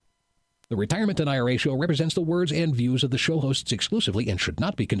The Retirement and IRA Show represents the words and views of the show hosts exclusively and should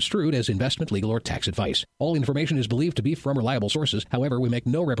not be construed as investment, legal, or tax advice. All information is believed to be from reliable sources. However, we make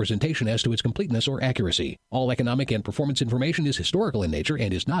no representation as to its completeness or accuracy. All economic and performance information is historical in nature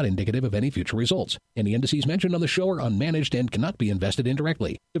and is not indicative of any future results. Any indices mentioned on the show are unmanaged and cannot be invested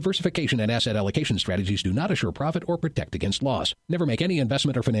indirectly. Diversification and asset allocation strategies do not assure profit or protect against loss. Never make any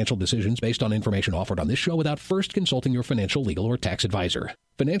investment or financial decisions based on information offered on this show without first consulting your financial, legal, or tax advisor.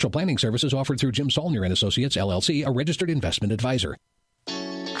 Financial planning services offered through Jim Saulnier and Associates, LLC, a registered investment advisor.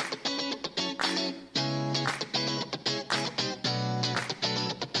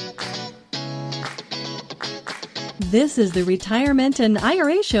 This is the Retirement and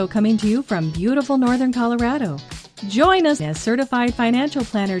IRA Show coming to you from beautiful Northern Colorado. Join us as Certified Financial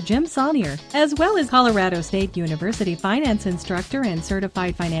Planner Jim Saulnier, as well as Colorado State University Finance Instructor and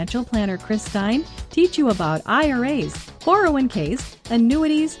Certified Financial Planner Chris Stein, teach you about IRAs, 401ks,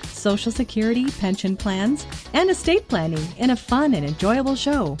 annuities, Social Security, pension plans, and estate planning in a fun and enjoyable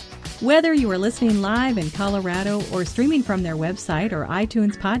show. Whether you are listening live in Colorado or streaming from their website or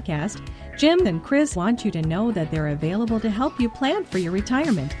iTunes podcast, Jim and Chris want you to know that they're available to help you plan for your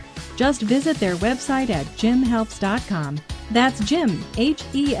retirement. Just visit their website at jimhelps.com. That's Jim,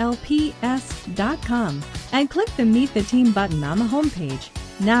 HELPS.com. And click the Meet the Team button on the homepage.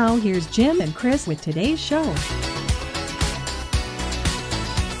 Now, here's Jim and Chris with today's show.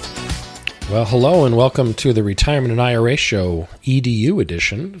 Well, hello and welcome to the Retirement and IRA Show EDU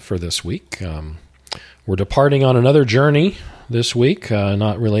edition for this week. We're departing on another journey this week,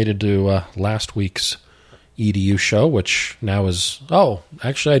 not related to last week's EDU show, which now is,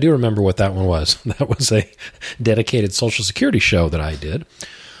 actually I do remember what that one was. That was a dedicated Social Security show that I did.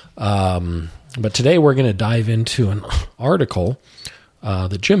 But today we're going to dive into an article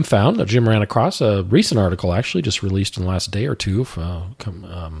that Jim found, that Jim ran across, a recent article actually, just released in the last day or two from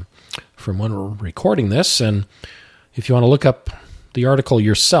when we're recording this. And if you want to look up the article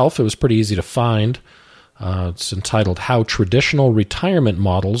yourself, it was pretty easy to find. It's entitled How Traditional Retirement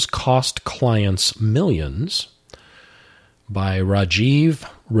Models Cost Clients Millions by Rajiv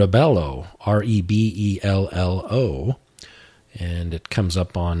Rebello, Rebello. And it comes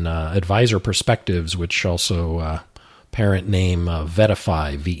up on Advisor Perspectives, which also parent name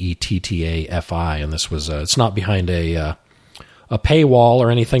Vettafi, Vettafi. And this was, it's not behind a paywall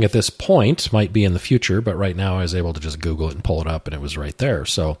or anything at this point. Might be in the future, but right now I was able to just Google it and pull it up, and it was right there.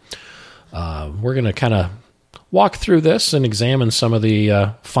 So we're going to kind of walk through this and examine some of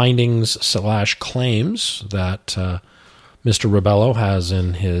the findings/claims that Mr. Rebello has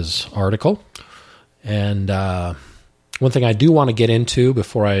in his article. And one thing I do want to get into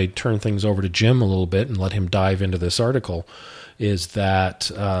before I turn things over to Jim a little bit and let him dive into this article is that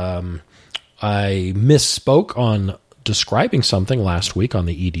I misspoke on describing something last week on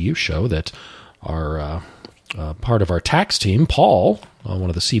the EDU show that our part of our tax team, Paul, one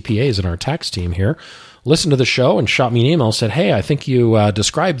of the CPAs in our tax team here, listened to the show and shot me an email and said, hey, I think you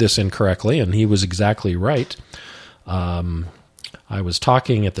described this incorrectly, and he was exactly right. I was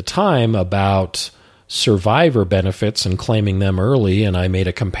talking at the time about survivor benefits and claiming them early, and I made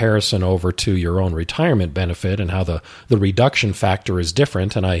a comparison over to your own retirement benefit and how the reduction factor is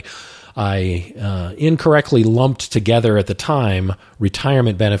different, and I incorrectly lumped together at the time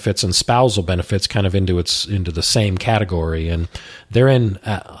retirement benefits and spousal benefits kind of into the same category. And they're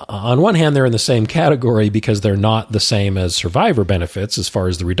on one hand, they're in the same category because they're not the same as survivor benefits as far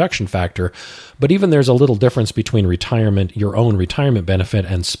as the reduction factor. But even there's a little difference between your own retirement benefit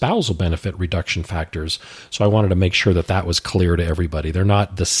and spousal benefit reduction factors. So I wanted to make sure that was clear to everybody. They're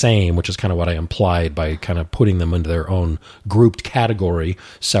not the same, which is kind of what I implied by kind of putting them into their own grouped category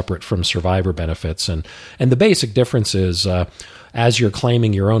separate from survivor benefits. And the basic difference is as you're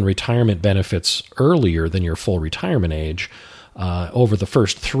claiming your own retirement benefits earlier than your full retirement age, over the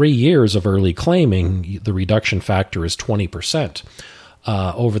first 3 years of early claiming, the reduction factor is 20%.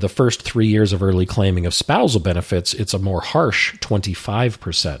 Over the first 3 years of early claiming of spousal benefits, it's a more harsh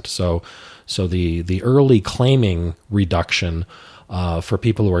 25%. So the early claiming reduction for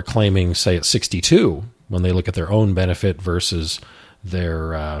people who are claiming, say, at 62, when they look at their own benefit versus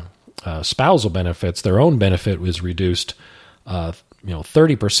their spousal benefits, their own benefit was reduced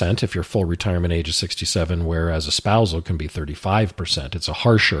 30% if your full retirement age is 67, whereas a spousal can be 35%. It's a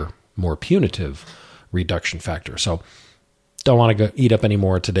harsher, more punitive reduction factor. So don't want to eat up any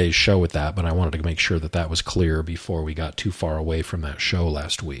more of today's show with that, but I wanted to make sure that was clear before we got too far away from that show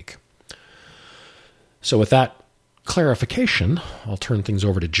last week. So with that clarification, I'll turn things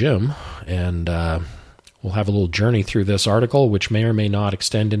over to Jim, and we'll have a little journey through this article, which may or may not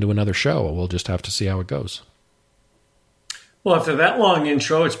extend into another show. We'll just have to see how it goes. Well, after that long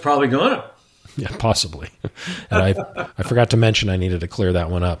intro, it's probably gonna. Yeah, possibly. And I forgot to mention I needed to clear that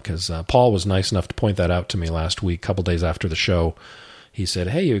one up because Paul was nice enough to point that out to me last week, a couple days after the show. He said,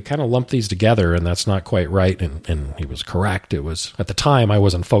 hey, you kind of lumped these together, and that's not quite right. And he was correct. It was, at the time, I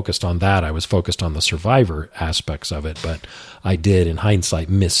wasn't focused on that. I was focused on the survivor aspects of it. But I did, in hindsight,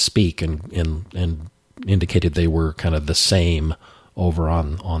 misspeak and indicated they were kind of the same over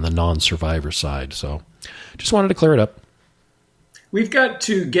on the non-survivor side. So just wanted to clear it up. We've got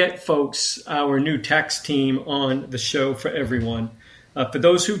to get folks, our new tax team, on the show for everyone. For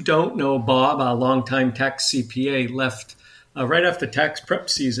those who don't know, Bob, our longtime tax CPA, left right after tax prep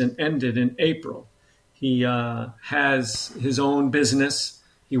season ended in April. He has his own business.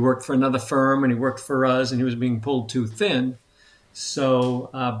 He worked for another firm and he worked for us, and he was being pulled too thin. So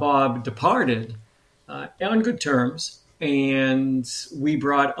Bob departed on good terms, and we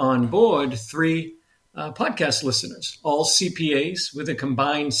brought on board 3 podcast listeners, all CPAs with a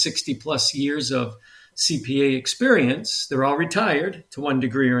combined 60 plus years of CPA experience. They're all retired to one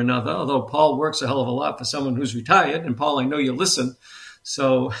degree or another, although Paul works a hell of a lot for someone who's retired. And Paul, I know you listen,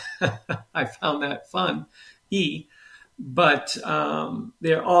 so I found that fun. But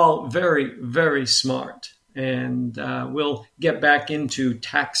they're all very, very smart. And we'll get back into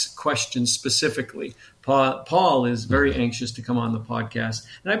tax questions specifically. Paul is very anxious to come on the podcast.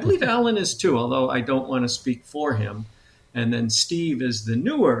 And I believe Alan is too, although I don't want to speak for him. And then Steve is the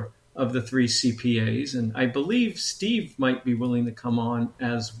newer of the 3 CPAs. And I believe Steve might be willing to come on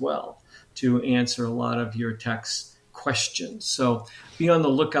as well to answer a lot of your tax questions. So be on the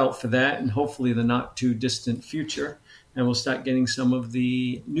lookout for that, and hopefully the not too distant future. And we'll start getting some of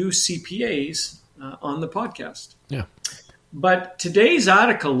the new CPAs on the podcast. Yeah. But today's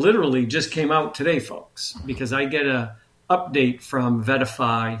article literally just came out today, folks, because I get a update from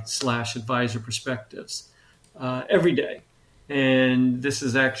Vetify/Advisor Perspectives every day. And this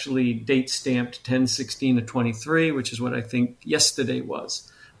is actually date stamped 10/16/23, which is what I think yesterday was.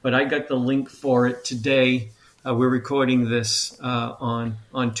 But I got the link for it today. We're recording this on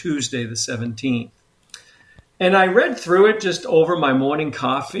Tuesday, the 17th. And I read through it just over my morning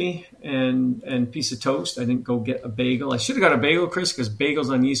coffee and piece of toast. I didn't go get a bagel. I should have got a bagel, Chris, because bagels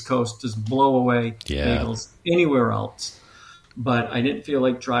on the East Coast just blow away bagels anywhere else. But I didn't feel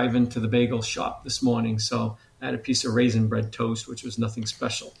like driving to the bagel shop this morning, so I had a piece of raisin bread toast, which was nothing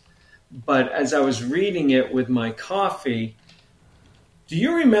special. But as I was reading it with my coffee, do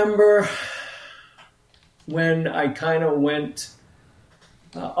you remember when I kind of went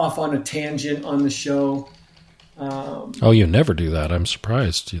off on a tangent on the show? Oh, you never do that. I'm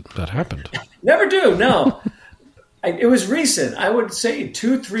surprised that happened. Never do, no. It was recent. I would say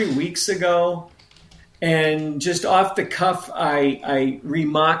 2-3 weeks ago. And just off the cuff, I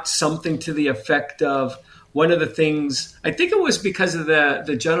remarked something to the effect of one of the things, I think it was because of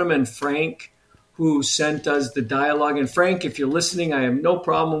the gentleman, Frank, who sent us the dialogue. And Frank, if you're listening, I have no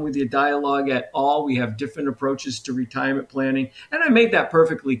problem with your dialogue at all. We have different approaches to retirement planning. And I made that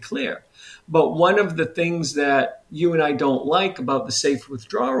perfectly clear. But one of the things that you and I don't like about the safe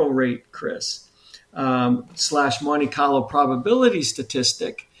withdrawal rate, Chris, / Monte Carlo probability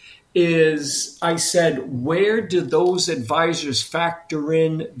statistic, is I said, where do those advisors factor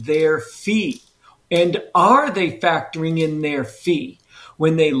in their fee? And are they factoring in their fee?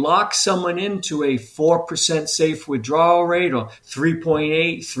 When they lock someone into a 4% safe withdrawal rate, or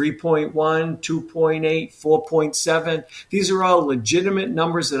 3.8, 3.1, 2.8, 4.7, these are all legitimate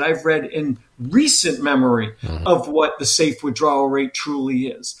numbers that I've read in recent memory of what the safe withdrawal rate truly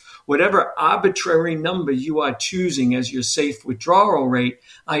is. Whatever arbitrary number you are choosing as your safe withdrawal rate,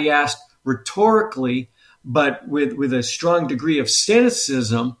 I asked rhetorically, but with a strong degree of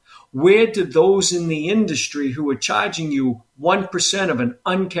cynicism, where did those in the industry who are charging you 1% of an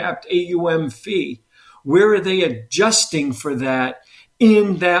uncapped AUM fee, where are they adjusting for that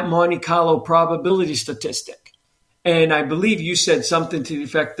in that Monte Carlo probability statistic? And I believe you said something to the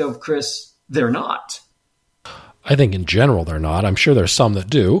effect of, Chris, they're not. I think in general they're not. I'm sure there's some that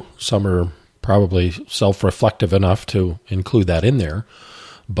do. Some are probably self-reflective enough to include that in there.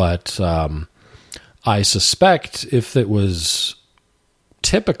 But I suspect if it was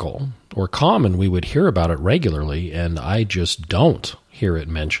typical or common, we would hear about it regularly, and I just don't hear it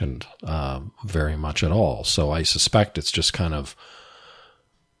mentioned very much at all. So I suspect it's just kind of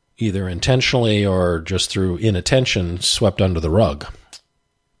either intentionally or just through inattention swept under the rug.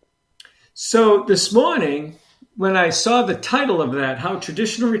 So this morning, when I saw the title of that, How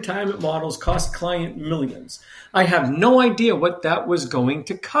Traditional Retirement Models Cost Client Millions, I have no idea what that was going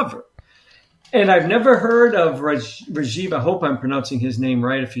to cover. And I've never heard of Rajiv. I hope I'm pronouncing his name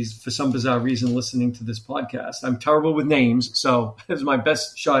right if he's, for some bizarre reason, listening to this podcast. I'm terrible with names, so this is my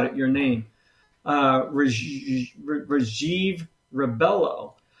best shot at your name. Rajiv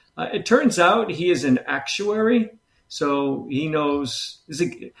Rebello. It turns out he is an actuary, so he knows...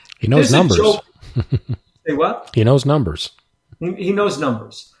 He knows numbers. Say what? He knows numbers. He knows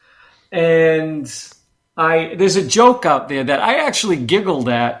numbers. And there's a joke out there that I actually giggled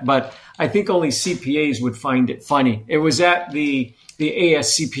at, but I think only CPAs would find it funny. It was at the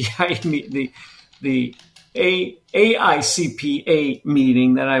ASCPI, the AICPA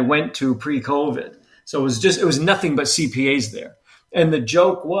meeting that I went to pre-COVID. So it was nothing but CPAs there. And the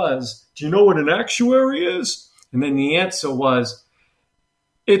joke was, do you know what an actuary is? And then the answer was,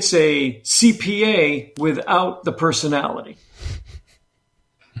 it's a CPA without the personality.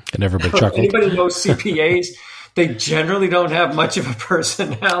 And everybody chuckled. Anybody knows CPAs? They generally don't have much of a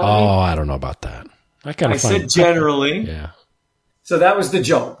personality. Oh, I don't know about that. I said generally. Yeah. So that was the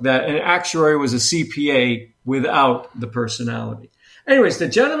joke, that an actuary was a CPA without the personality. Anyways, the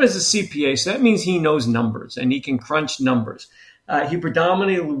gentleman is a CPA, so that means he knows numbers and he can crunch numbers. He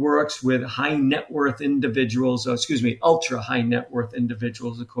predominantly works with high net worth individuals, ultra high net worth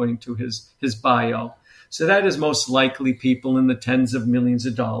individuals, according to his bio. So that is most likely people in the tens of millions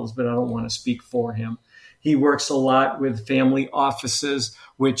of dollars, but I don't want to speak for him. He works a lot with family offices,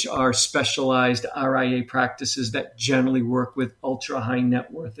 which are specialized RIA practices that generally work with ultra high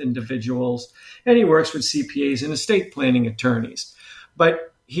net worth individuals. And he works with CPAs and estate planning attorneys.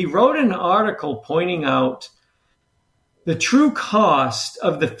 But he wrote an article pointing out the true cost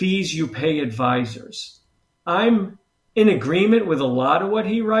of the fees you pay advisors. I'm in agreement with a lot of what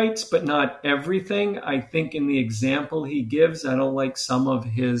he writes, but not everything. I think in the example he gives, I don't like some of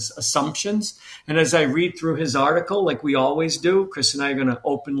his assumptions. And as I read through his article, like we always do, Chris and I are going to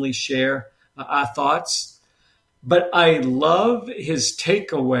openly share our thoughts. But I love his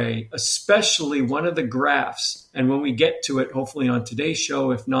takeaway, especially one of the graphs. And when we get to it, hopefully on today's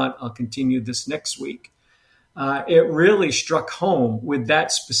show, if not, I'll continue this next week. It really struck home with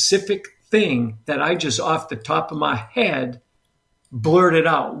that specific thing that I just off the top of my head blurted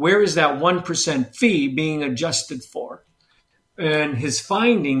out. Where is that 1% fee being adjusted for? And his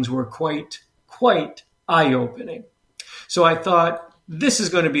findings were quite eye-opening. So I thought, this is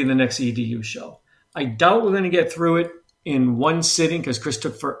going to be the next EDU show. I doubt we're going to get through it in one sitting because Chris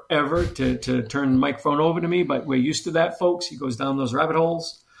took forever to turn the microphone over to me, but we're used to that, folks. He goes down those rabbit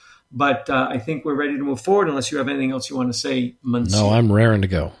holes. But I think we're ready to move forward unless you have anything else you want to say, Monsieur. No, I'm raring to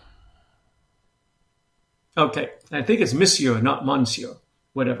go. Okay. I think it's Monsieur, not Monsieur.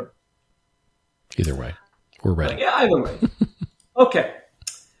 Whatever. Either way, we're ready. Yeah, either way. Okay.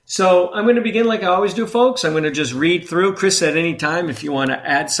 So I'm going to begin like I always do, folks. I'm going to just read through. Chris, at any time, if you want to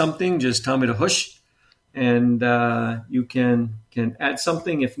add something, just tell me to hush. And you can add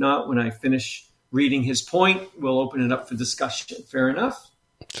something. If not, when I finish reading his point, we'll open it up for discussion. Fair enough?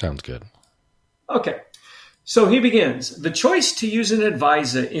 Sounds good. Okay. So he begins. The choice to use an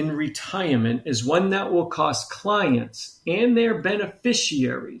advisor in retirement is one that will cost clients and their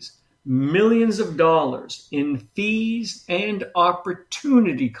beneficiaries millions of dollars in fees and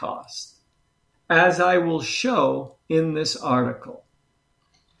opportunity costs, as I will show in this article.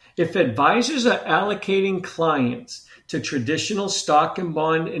 If advisors are allocating clients to traditional stock and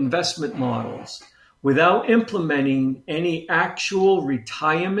bond investment models without implementing any actual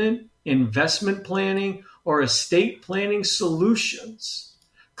retirement, investment planning, or estate planning solutions,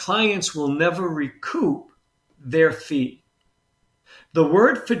 clients will never recoup their fee. The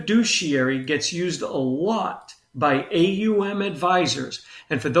word fiduciary gets used a lot by AUM advisors.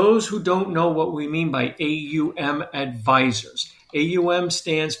 And for those who don't know what we mean by AUM advisors, AUM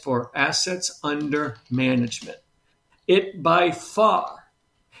stands for Assets Under Management. It by far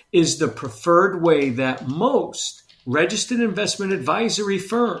is the preferred way that most registered investment advisory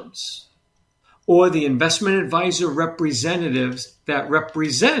firms or the investment advisor representatives that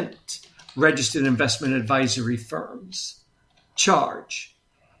represent registered investment advisory firms charge.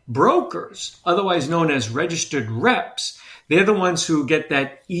 Brokers, otherwise known as registered reps, they're the ones who get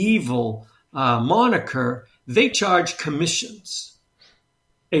that evil moniker. They charge commissions.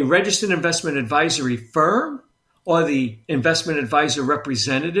 A registered investment advisory firm or the investment advisor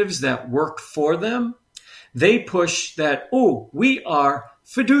representatives that work for them, they push that, we are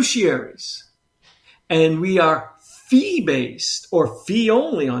fiduciaries and we are fee-based or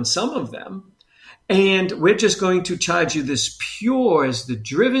fee-only on some of them. And we're just going to charge you this pure as the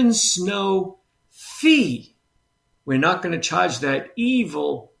driven snow fee. We're not going to charge that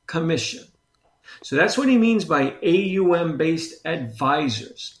evil commission. So that's what he means by AUM-based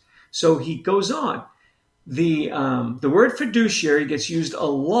advisors. So he goes on. The word fiduciary gets used a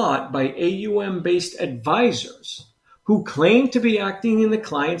lot by AUM-based advisors who claim to be acting in the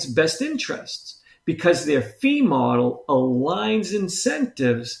client's best interests because their fee model aligns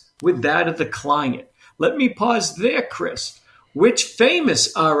incentives with that of the client. Let me pause there, Chris. Which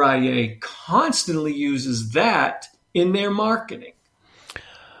famous RIA constantly uses that in their marketing?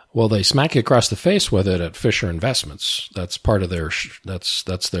 Well, they smack you across the face with it at Fisher Investments. That's part of their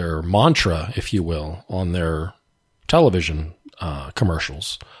that's their mantra, if you will, on their television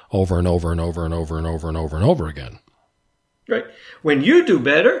commercials over and over and over and over and over and over and over again. Right. When you do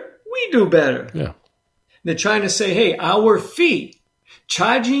better, we do better. Yeah. They're trying to say, hey, our fee,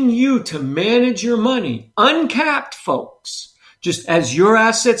 charging you to manage your money, uncapped, folks. Just as your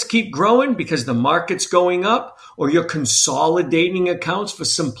assets keep growing because the market's going up, or you're consolidating accounts for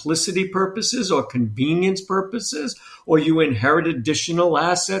simplicity purposes or convenience purposes, or you inherit additional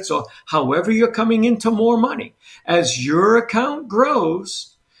assets, or however you're coming into more money. As your account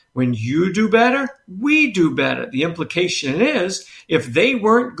grows, when you do better, we do better. The implication is if they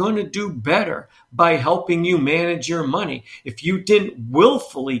weren't going to do better by helping you manage your money, if you didn't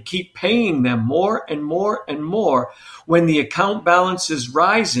willfully keep paying them more and more and more when the account balance is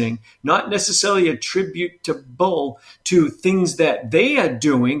rising, not necessarily attributable to things that they are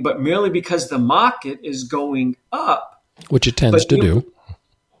doing, but merely because the market is going up. Which it tends to do.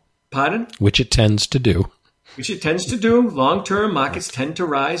 Pardon? Which it tends to do. Which it tends to do. Long-term markets tend to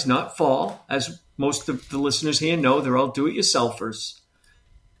rise, not fall. As most of the listeners here know, they're all do-it-yourselfers.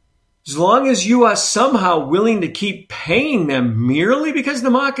 As long as you are somehow willing to keep paying them merely because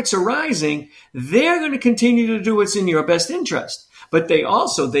the markets are rising, they're going to continue to do what's in your best interest. But they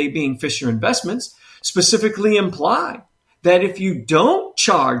also, they being Fisher Investments, specifically imply that if you don't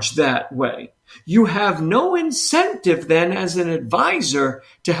charge that way, you have no incentive then as an advisor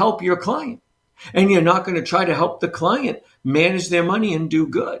to help your client. And you're not going to try to help the client manage their money and do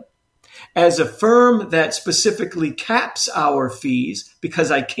good. As a firm that specifically caps our fees because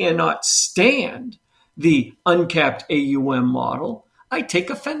I cannot stand the uncapped AUM model, I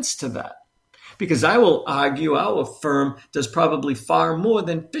take offense to that. Because I will argue our firm does probably far more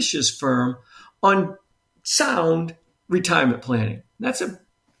than Fisher's firm on sound retirement planning. That's a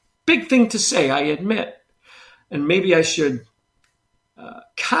big thing to say, I admit. And maybe I should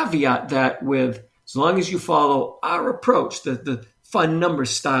caveat that with, as long as you follow our approach, the fun number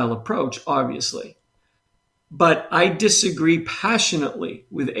style approach, obviously. But I disagree passionately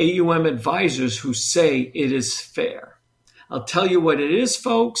with AUM advisors who say it is fair. I'll tell you what it is,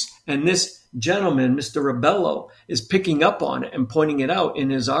 folks, and this gentleman, Mr. Rebello, is picking up on it and pointing it out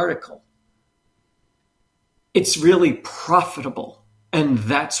in his article. It's really profitable, and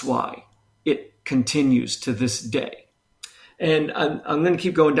that's why it continues to this day. And I'm going to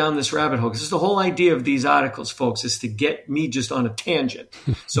keep going down this rabbit hole because the whole idea of these articles, folks, is to get me just on a tangent.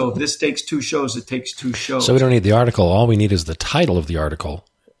 So if this takes 2 shows, it takes 2 shows. So we don't need the article. All we need is the title of the article,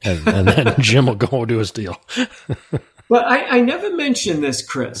 and then Jim will go do his deal. But I never mentioned this,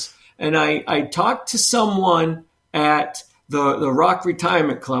 Chris. And I talked to someone at the Rock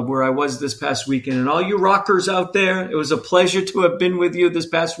Retirement Club where I was this past weekend. And all you rockers out there, it was a pleasure to have been with you this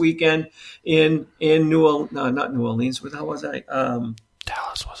past weekend in not New Orleans. What the hell was I?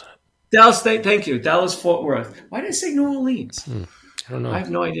 Dallas, wasn't it? Dallas, thank you. Dallas, Fort Worth. Why did I say New Orleans? I don't know. I have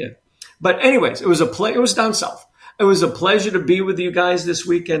no idea. But anyways, it was down south. It was a pleasure to be with you guys this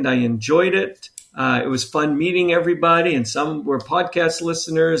weekend. I enjoyed it. It was fun meeting everybody, and some were podcast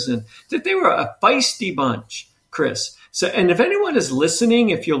listeners, and they were a feisty bunch, Chris. So, and if anyone is listening,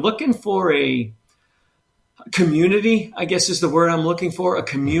 if you're looking for a community, I guess is the word I'm looking for, a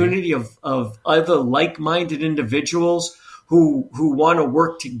community of other like-minded individuals who want to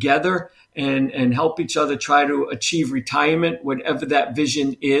work together and help each other try to achieve retirement, whatever that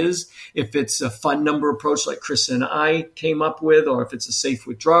vision is. If it's a fund number approach like Chris and I came up with, or if it's a safe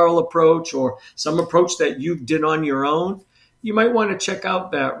withdrawal approach or some approach that you did on your own, you might want to check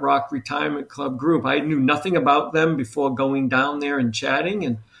out that Rock Retirement Club group. I knew nothing about them before going down there and chatting,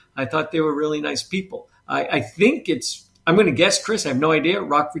 and I thought they were really nice people. I think I'm going to guess, Chris, I have no idea,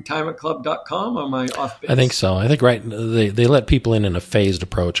 rockretirementclub.com or my off base? I think so. I think they let people in a phased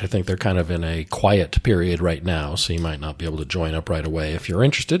approach. I think they're kind of in a quiet period right now, so you might not be able to join up right away if you're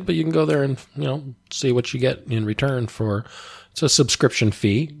interested, but you can go there and see what you get in return for. It's a subscription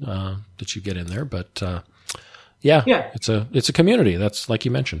fee that you get in there, but yeah, it's a community. That's like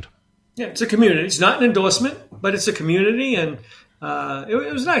you mentioned. Yeah, it's a community. It's not an endorsement, but it's a community, and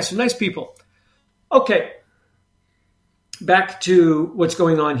it was nice. Nice people. Okay. Back to what's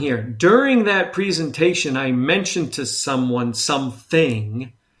going on here. During that presentation, I mentioned to someone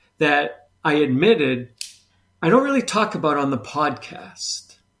something that I admitted I don't really talk about on the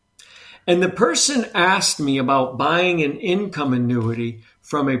podcast. And the person asked me about buying an income annuity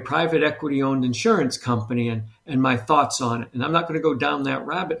from a private equity owned insurance company and my thoughts on it. And I'm not going to go down that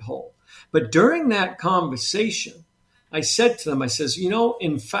rabbit hole. But during that conversation, I said to them, I says,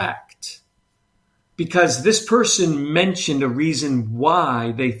 in fact, because this person mentioned a reason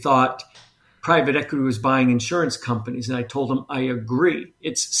why they thought private equity was buying insurance companies. And I told them, I agree.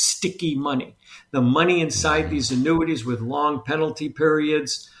 It's sticky money. The money inside these annuities with long penalty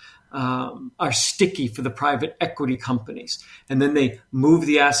periods are sticky for the private equity companies. And then they move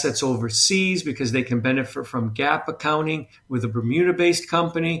the assets overseas because they can benefit from GAAP accounting with a Bermuda-based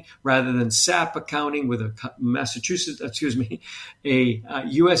company rather than SAP accounting with a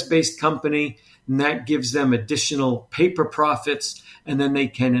US-based company. And that gives them additional paper profits, and then they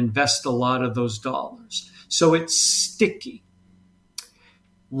can invest a lot of those dollars. So it's sticky.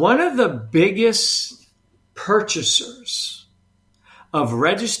 One of the biggest purchasers of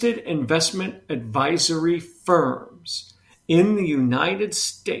registered investment advisory firms in the United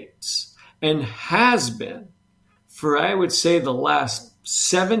States, and has been for, I would say, the last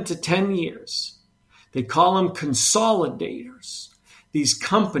 7 to 10 years, they call them consolidators. These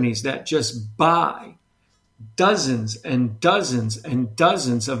companies that just buy dozens and dozens and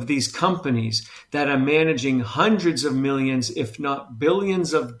dozens of these companies that are managing hundreds of millions, if not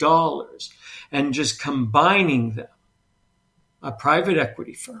billions of dollars, and just combining them are private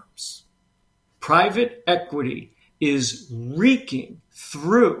equity firms. Private equity is reeking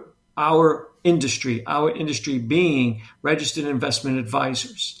through our industry being registered investment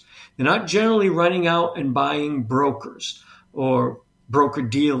advisors. They're not generally running out and buying brokers or broker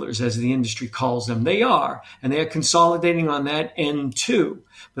dealers, as the industry calls them. They are, and they are consolidating on that end too.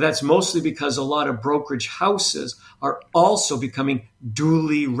 But that's mostly because a lot of brokerage houses are also becoming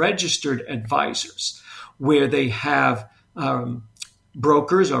duly registered advisors, where they have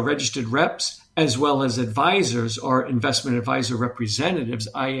brokers or registered reps, as well as advisors or investment advisor representatives,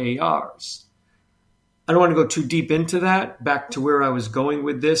 IARs. I don't want to go too deep into that. Back to where I was going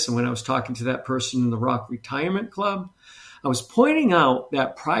with this, and when I was talking to that person in the Rock Retirement Club, I was pointing out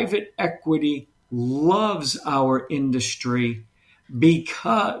that private equity loves our industry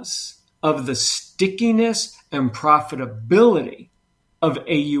because of the stickiness and profitability of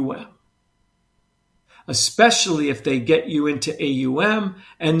AUM, especially if they get you into AUM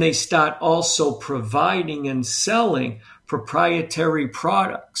and they start also providing and selling proprietary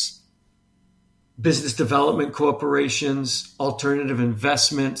products, business development corporations, alternative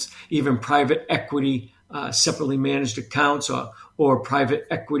investments, even private equity separately managed accounts or private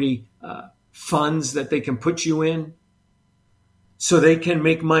equity funds that they can put you in. So they can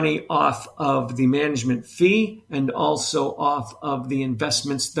make money off of the management fee and also off of the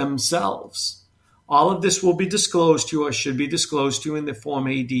investments themselves. All of this will be disclosed to you, or should be disclosed to you in the Form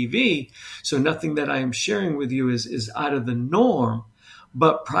ADV. So nothing that I am sharing with you is out of the norm.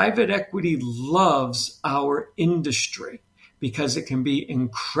 But private equity loves our industry because it can be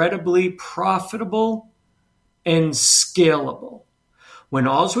incredibly profitable and scalable. When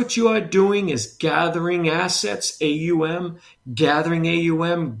all's what you are doing is gathering assets, AUM, gathering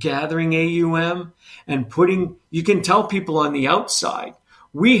AUM, gathering AUM, and you can tell people on the outside,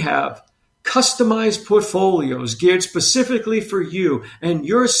 we have customized portfolios geared specifically for you and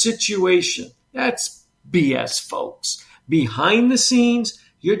your situation. That's BS, folks. Behind the scenes,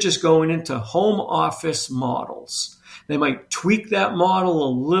 you're just going into home office models. They might tweak that model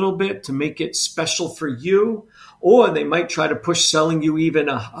a little bit to make it special for you, or they might try to push selling you even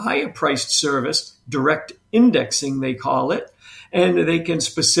a higher priced service, direct indexing they call it, and they can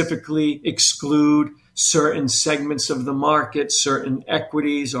specifically exclude certain segments of the market, certain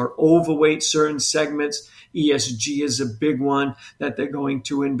equities, or overweight certain segments. ESG is a big one that they're going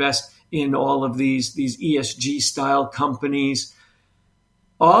to invest in all of these ESG style companies.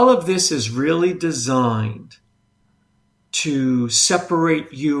 All of this is really designed to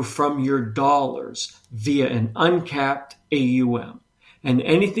separate you from your dollars via an uncapped AUM. And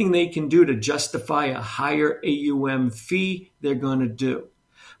anything they can do to justify a higher AUM fee, they're going to do.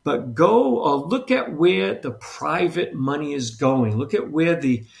 But go or look at where the private money is going. Look at where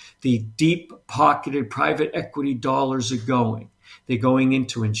the deep-pocketed private equity dollars are going. They're going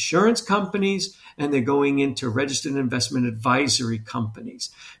into insurance companies and they're going into registered investment advisory companies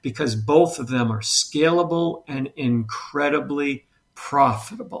because both of them are scalable and incredibly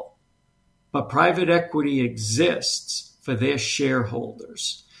profitable. But private equity exists for their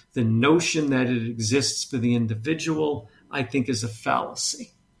shareholders. The notion that it exists for the individual, I think, is a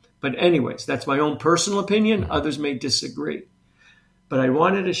fallacy. But anyways, that's my own personal opinion. Others may disagree. But I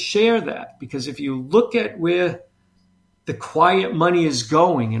wanted to share that because if you look at where the quiet money is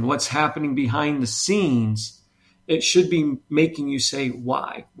going and what's happening behind the scenes, it should be making you say,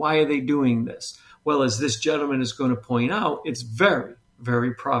 why? Why are they doing this? Well, as this gentleman is going to point out, it's very,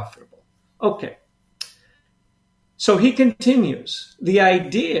 very profitable. Okay. So he continues. The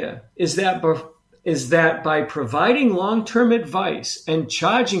idea is that by providing long-term advice and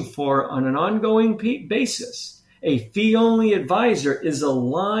charging for it on an ongoing basis, a fee-only advisor is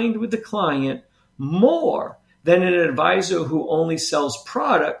aligned with the client more than an advisor who only sells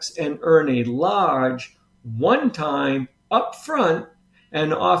products and earn a large, one-time, upfront,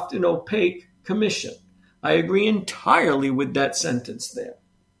 and often opaque commission. I agree entirely with that sentence there.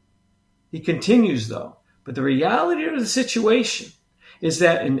 He continues, though, but the reality of the situation is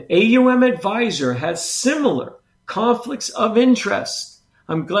that an AUM advisor has similar conflicts of interest.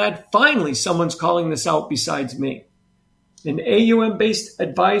 I'm glad finally someone's calling this out besides me. An AUM-based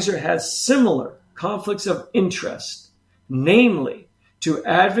advisor has similar conflicts of interest, namely to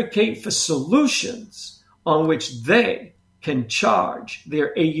advocate for solutions on which they can charge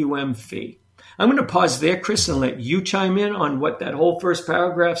their AUM fee. I'm going to pause there, Chris, and let you chime in on what that whole first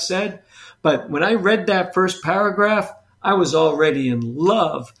paragraph said. But when I read that first paragraph, I was already in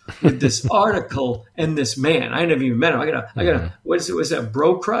love with this article and this man. I never even met him. I gotta. What is it? Was that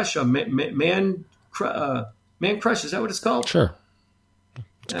bro crush or man crush? Is that what it's called? Sure,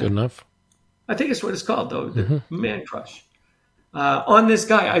 it's good enough. I think it's what it's called, though. The man crush on this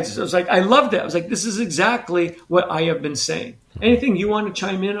guy. I was like, I loved it. I was like, this is exactly what I have been saying. Anything you want to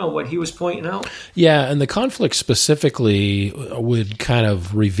chime in on what he was pointing out? Yeah, and the conflicts specifically would kind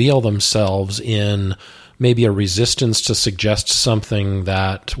of reveal themselves in maybe a resistance to suggest something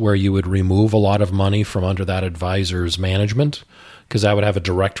that where you would remove a lot of money from under that advisor's management, because that would have a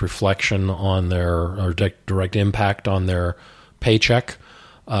direct reflection on their, or direct impact on their paycheck.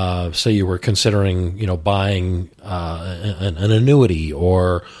 Say you were considering, buying an annuity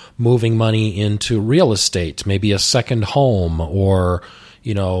or moving money into real estate, maybe a second home, or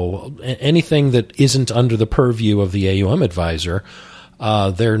anything that isn't under the purview of the AUM advisor.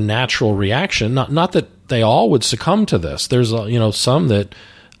 Their natural reaction, not that they all would succumb to this. There's some that,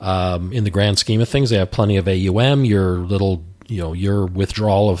 in the grand scheme of things, they have plenty of AUM. Your little your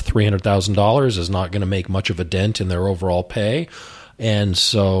withdrawal of $300,000 is not going to make much of a dent in their overall pay. And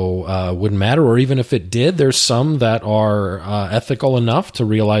so wouldn't matter. Or even if it did, there's some that are ethical enough to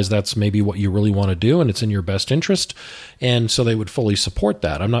realize that's maybe what you really want to do and it's in your best interest. And so they would fully support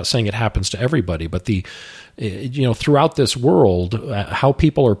that. I'm not saying it happens to everybody, but throughout this world, how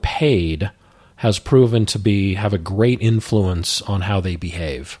people are paid has proven to have a great influence on how they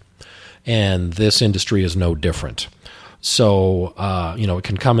behave. And this industry is no different. So, it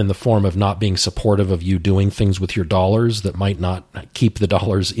can come in the form of not being supportive of you doing things with your dollars that might not keep the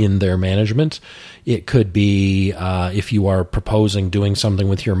dollars in their management. It could be if you are proposing doing something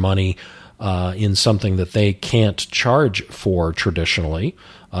with your money in something that they can't charge for traditionally.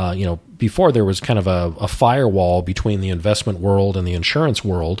 Before there was kind of a firewall between the investment world and the insurance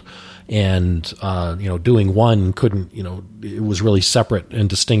world. And, doing one couldn't, it was really separate and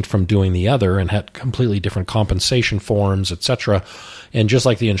distinct from doing the other and had completely different compensation forms, et cetera. And just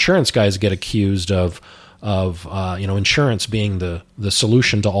like the insurance guys get accused of insurance being the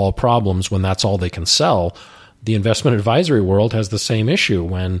solution to all problems when that's all they can sell, the investment advisory world has the same issue.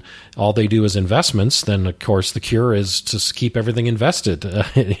 When all they do is investments, then of course the cure is to keep everything invested.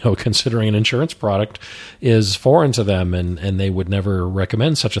 Considering an insurance product is foreign to them, and they would never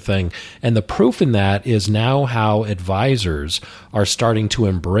recommend such a thing. And the proof in that is now how advisors are starting to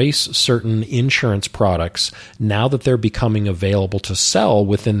embrace certain insurance products now that they're becoming available to sell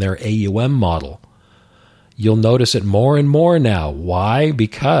within their AUM model. You'll notice it more and more now. Why?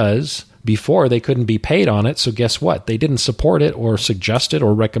 Because before, they couldn't be paid on it, so guess what? They didn't support it or suggest it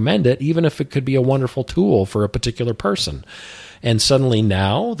or recommend it, even if it could be a wonderful tool for a particular person. And suddenly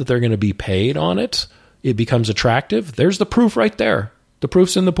now that they're going to be paid on it, it becomes attractive. There's the proof right there. The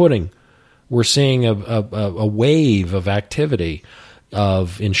proof's in the pudding. We're seeing a wave of activity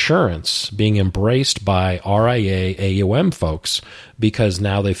of insurance being embraced by RIA, AUM folks because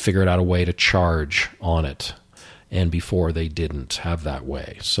now they've figured out a way to charge on it. And before they didn't have that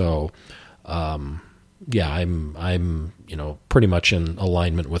way. So, I'm pretty much in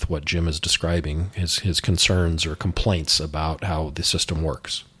alignment with what Jim is describing, his concerns or complaints about how the system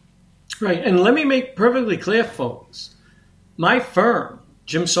works. Right, and let me make perfectly clear, folks. My firm,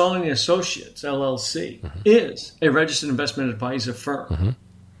 Jim Solling and Associates, LLC, is a registered investment advisor firm.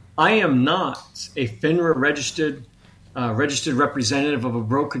 I am not a FINRA registered representative of a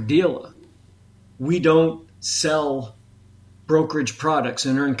broker-dealer. We don't sell brokerage products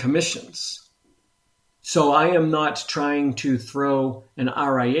and earn commissions. So I am not trying to throw an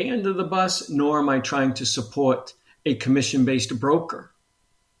RIA under the bus, nor am I trying to support a commission-based broker.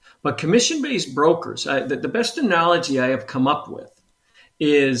 But commission-based brokers, the best analogy I have come up with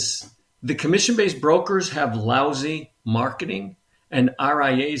is the commission-based brokers have lousy marketing and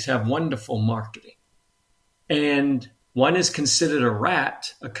RIAs have wonderful marketing. And one is considered a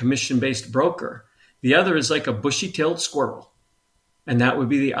rat, a commission-based broker. The other is like a bushy-tailed squirrel. And that would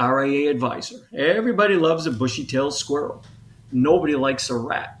be the RIA advisor. Everybody loves a bushy-tailed squirrel. Nobody likes a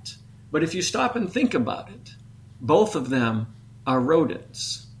rat. But if you stop and think about it, both of them are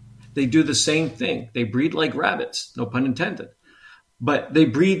rodents. They do the same thing. They breed like rabbits, no pun intended. But they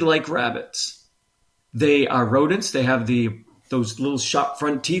breed like rabbits. They are rodents. They have those little sharp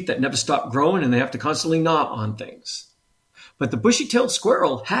front teeth that never stop growing, and they have to constantly gnaw on things. But the bushy-tailed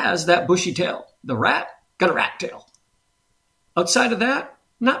squirrel has that bushy tail. The rat got a rat tail. Outside of that,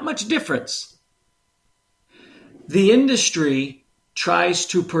 not much difference. The industry tries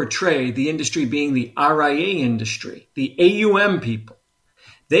to portray, the industry being the RIA industry, the AUM people,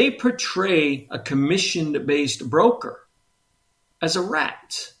 they portray a commission-based broker as a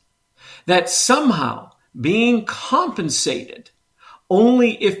rat that somehow being compensated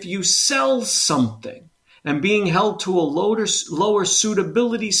only if you sell something and being held to a lower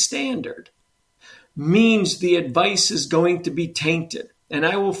suitability standard means the advice is going to be tainted. And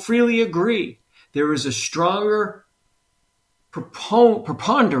I will freely agree, there is a stronger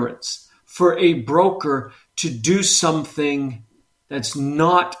preponderance for a broker to do something that's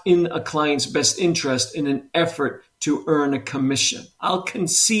not in a client's best interest in an effort to earn a commission. I'll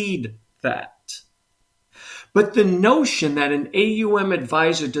concede that. But the notion that an AUM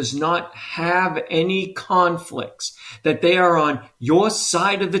advisor does not have any conflicts, that they are on your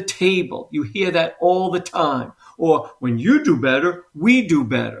side of the table, you hear that all the time, or when you do better, we do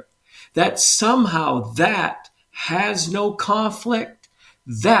better, that somehow that has no conflict,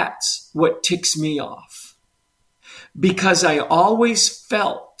 that's what ticks me off. Because I always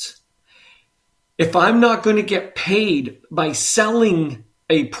felt if I'm not going to get paid by selling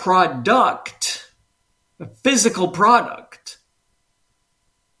a product, a physical product,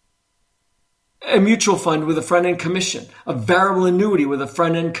 a mutual fund with a front-end commission, a variable annuity with a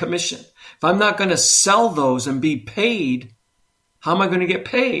front-end commission. If I'm not going to sell those and be paid, how am I going to get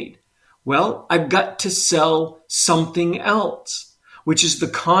paid? Well, I've got to sell something else, which is the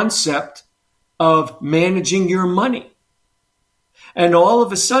concept of managing your money. And all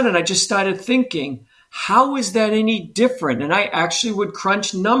of a sudden, I just started thinking, how is that any different? And I actually would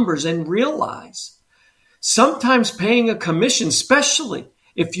crunch numbers and realize sometimes paying a commission, especially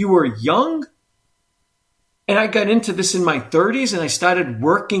if you were young, and I got into this in my 30s and I started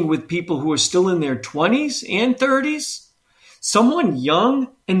working with people who are still in their 20s and 30s, someone young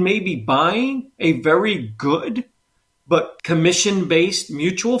and maybe buying a very good but commission-based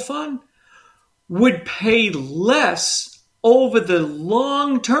mutual fund would pay less over the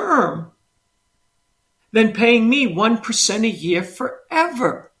long term than paying me 1% a year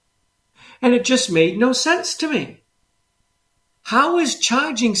forever. And it just made no sense to me. How is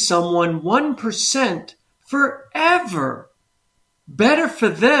charging someone 1% forever better for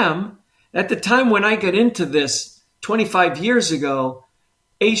them? At the time when I got into this 25 years ago,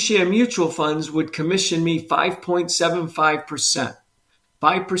 A-share mutual funds would commission me 5.75%.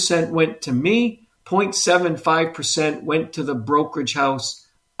 5% went to me, 0.75% went to the brokerage house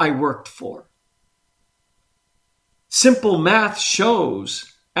I worked for. Simple math shows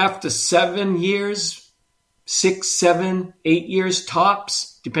after 7 years, 6, 7, 8 years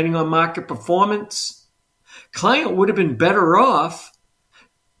tops, depending on market performance, client would have been better off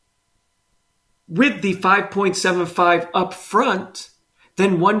with the 5.75 up front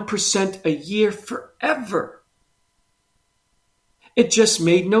than 1% a year forever. It just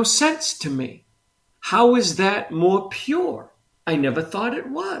made no sense to me. How is that more pure? I never thought it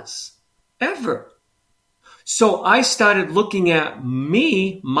was, ever. So I started looking at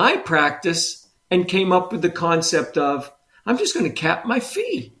my practice, and came up with the concept of, I'm just going to cap my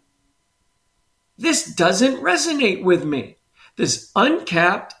fee. This doesn't resonate with me. This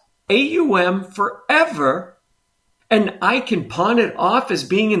uncapped AUM forever, and I can pawn it off as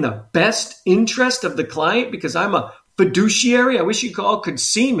being in the best interest of the client because I'm a fiduciary. I wish you all could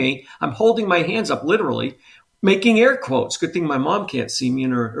see me. I'm holding my hands up literally, making air quotes. Good thing my mom can't see me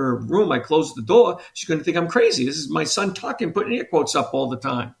in her room. I closed the door. She's going to think I'm crazy. This is my son talking, putting air quotes up all the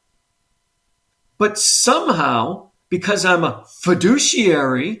time. But somehow, because I'm a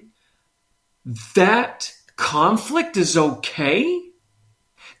fiduciary, that conflict is okay?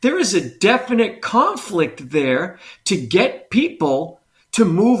 There is a definite conflict there to get people to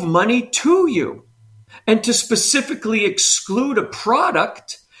move money to you and to specifically exclude a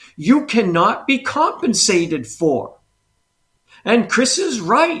product you cannot be compensated for. And Chris is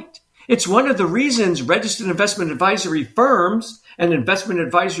right. It's one of the reasons registered investment advisory firms and investment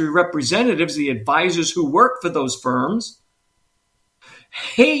advisory representatives, the advisors who work for those firms,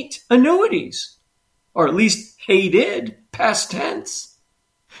 hate annuities, or at least hated, past tense,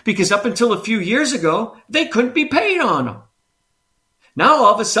 because up until a few years ago, they couldn't be paid on them. Now,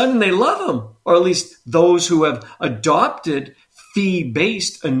 all of a sudden, they love them, or at least those who have adopted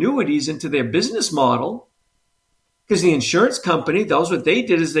fee-based annuities into their business model. Because the insurance company, that's what they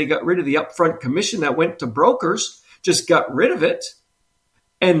did, is they got rid of the upfront commission that went to brokers, just got rid of it.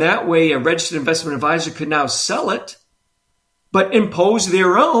 And that way, a registered investment advisor could now sell it, but impose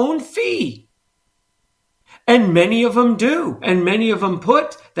their own fee. And many of them do. And many of them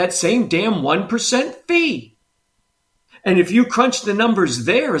put that same damn 1% fee. And if you crunch the numbers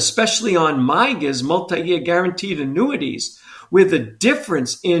there, especially on MYGAs, multi-year guaranteed annuities, where the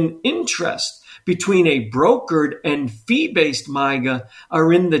difference in interest between a brokered and fee-based MYGA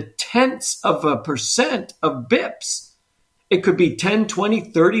are in the tenths of a percent of bips. It could be 10, 20,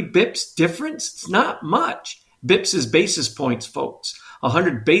 30 bips difference. It's not much. Bips is basis points, folks.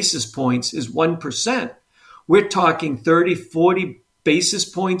 100 basis points is 1%. We're talking 30, 40 basis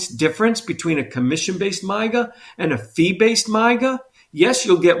points difference between a commission-based MYGA and a fee-based MYGA. Yes,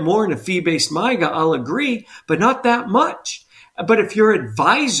 you'll get more in a fee-based MYGA, I'll agree, but not that much. But if your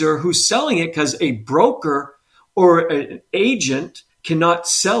advisor who's selling it, because a broker or an agent cannot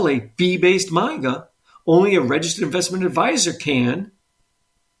sell a fee-based MYGA, only a registered investment advisor can.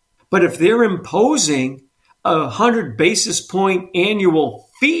 But if they're imposing a 100 basis point annual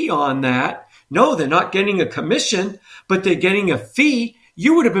fee on that, no, they're not getting a commission, but they're getting a fee.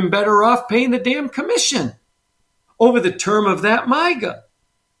 You would have been better off paying the damn commission over the term of that MYGA.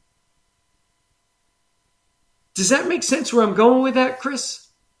 Does that make sense where I'm going with that, Chris?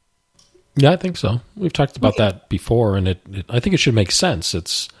 Yeah, I think so. We've talked about that before, and I think it should make sense.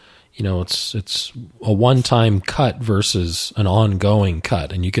 It's a one-time cut versus an ongoing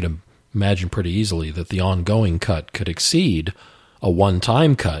cut, and you could imagine pretty easily that the ongoing cut could exceed a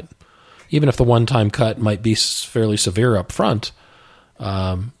one-time cut, even if the one-time cut might be fairly severe up front.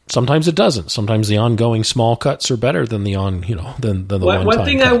 Sometimes it doesn't. Sometimes the ongoing small cuts are better than the one-time cut. One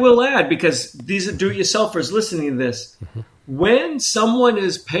thing I will add, because these are do-it-yourselfers listening to this, when someone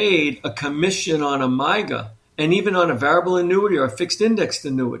is paid a commission on a MYGA, and even on a variable annuity or a fixed indexed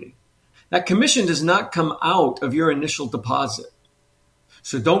annuity, that commission does not come out of your initial deposit.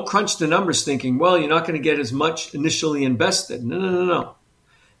 So don't crunch the numbers thinking, well, you're not going to get as much initially invested. No.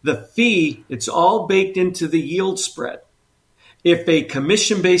 The fee, it's all baked into the yield spread. If a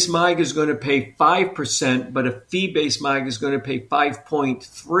commission-based MYGA is going to pay 5%, but a fee-based MYGA is going to pay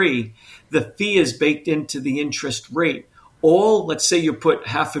 5.3%, the fee is baked into the interest rate. Let's say you put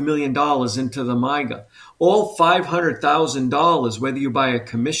 $500,000 into the MYGA. All $500,000, whether you buy a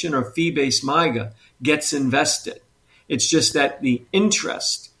commission or fee-based MYGA, gets invested. It's just that the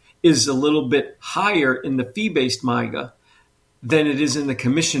interest is a little bit higher in the fee-based MYGA than it is in the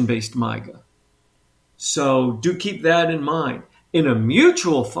commission-based MYGA. So do keep that in mind. In a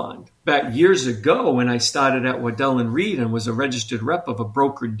mutual fund, back years ago when I started at Waddell & Reed and was a registered rep of a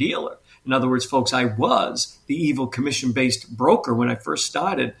broker-dealer. In other words, folks, I was the evil commission-based broker when I first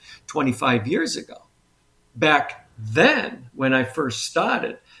started 25 years ago. Back then, when I first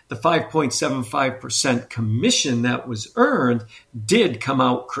started, the 5.75% commission that was earned did come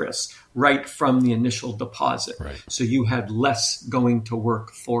out, Chris, right from the initial deposit. Right. So you had less going to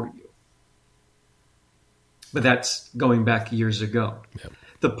work for you. But that's going back years ago. Yep.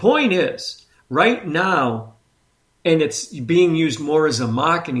 The point is, right now, and it's being used more as a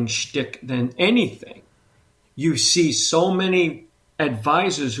marketing shtick than anything, you see so many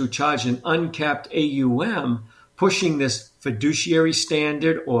advisors who charge an uncapped AUM pushing this fiduciary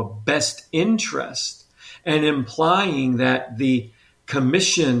standard or best interest and implying that the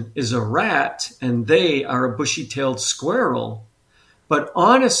commission is a rat and they are a bushy-tailed squirrel. But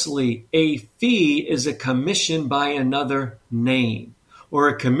honestly, a fee is a commission by another name, or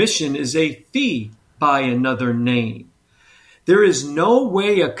a commission is a fee by another name. There is no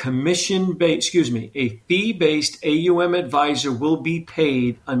way a fee-based AUM advisor will be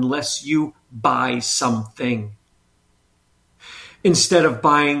paid unless you buy something. Instead of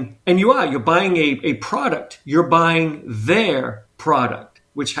buying, and you're buying a product, you're buying their product,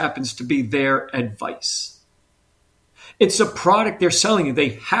 which happens to be their advice. It's a product they're selling you.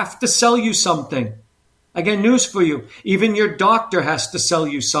 They have to sell you something. I got news for you. Even your doctor has to sell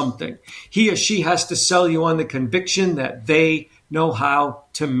you something. He or she has to sell you on the conviction that they know how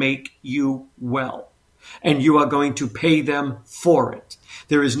to make you well. And you are going to pay them for it.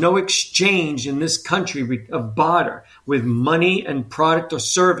 There is no exchange in this country of barter with money and product or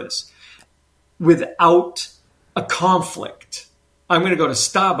service without a conflict. I'm going to go to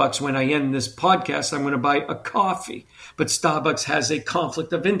Starbucks when I end this podcast. I'm going to buy a coffee. But Starbucks has a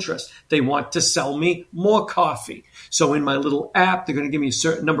conflict of interest. They want to sell me more coffee. So in my little app, they're going to give me a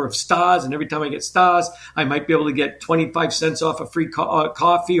certain number of stars. And every time I get stars, I might be able to get 25 cents off a free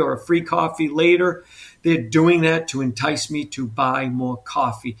coffee or a free coffee later. They're doing that to entice me to buy more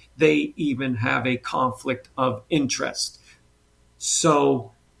coffee. They even have a conflict of interest.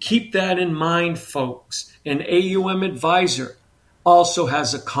 So keep that in mind, folks. An AUM advisor also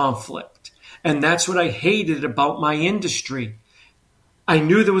has a conflict. And that's what I hated about my industry. I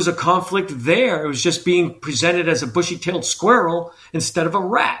knew there was a conflict there. It was just being presented as a bushy-tailed squirrel instead of a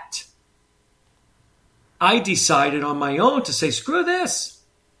rat. I decided on my own to say, screw this.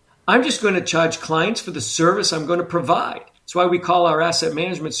 I'm just going to charge clients for the service I'm going to provide. That's why we call our asset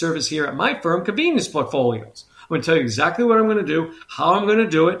management service here at my firm convenience portfolios. I'm going to tell you exactly what I'm going to do, how I'm going to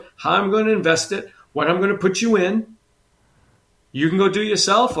do it, how I'm going to invest it, what I'm going to put you in. You can go do it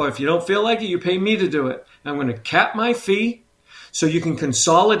yourself, or if you don't feel like it, you pay me to do it. I'm going to cap my fee so you can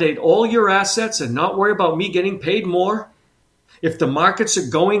consolidate all your assets and not worry about me getting paid more. If the markets are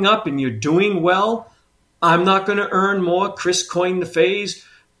going up and you're doing well, I'm not going to earn more. Chris coined the phrase,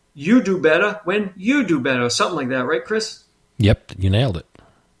 you do better when you do better, or something like that, right, Chris? Yep, you nailed it.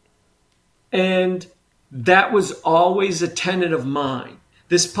 And that was always a tenet of mine.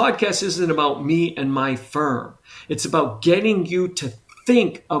 This podcast isn't about me and my firm. It's about getting you to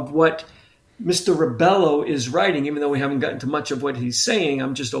think of what Mr. Rebello is writing, even though we haven't gotten to much of what he's saying.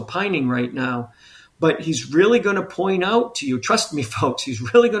 I'm just opining right now. But he's really going to point out to you, trust me, folks,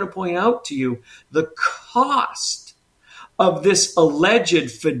 he's really going to point out to you the cost of this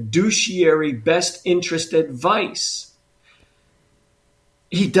alleged fiduciary best interest advice.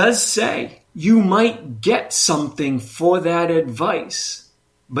 He does say you might get something for that advice.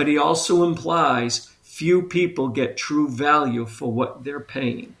 But he also implies few people get true value for what they're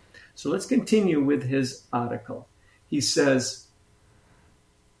paying. So let's continue with his article. He says,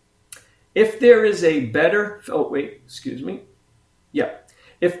 if there is a better fit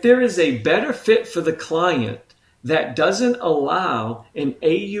for the client that doesn't allow an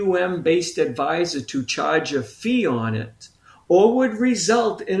AUM-based advisor to charge a fee on it, or would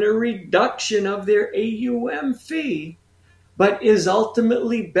result in a reduction of their AUM fee, but is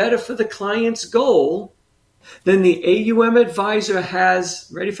ultimately better for the client's goal, then the AUM advisor has,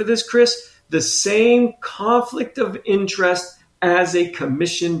 ready for this, Chris, the same conflict of interest as a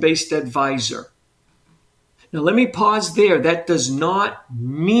commission-based advisor. Now, let me pause there. That does not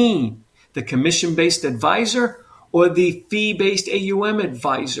mean the commission-based advisor or the fee-based AUM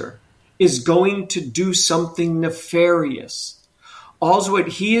advisor is going to do something nefarious. All's what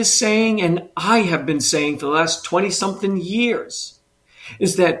he is saying, and I have been saying for the last 20-something years,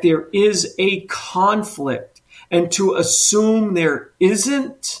 is that there is a conflict. And to assume there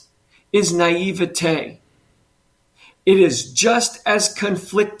isn't is naivete. It is just as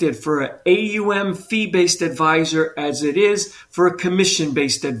conflicted for an AUM fee-based advisor as it is for a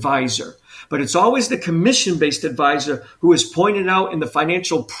commission-based advisor. But it's always the commission-based advisor who is pointed out in the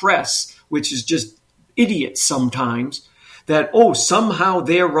financial press, which is just idiots sometimes, that, somehow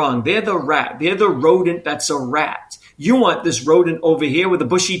they're wrong. They're the rat. They're the rodent that's a rat. You want this rodent over here with a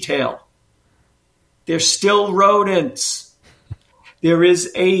bushy tail. They're still rodents. There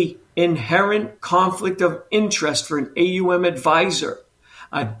is a inherent conflict of interest for an AUM advisor.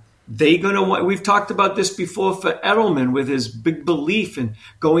 We've talked about this before for Edelman with his big belief in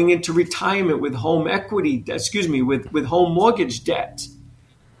going into retirement with home with home mortgage debt.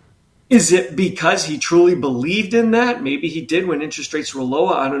 Is it because he truly believed in that? Maybe he did when interest rates were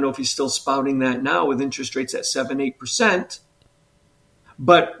lower. I don't know if he's still spouting that now with interest rates at 7-8%.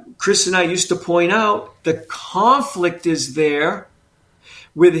 But Chris and I used to point out the conflict is there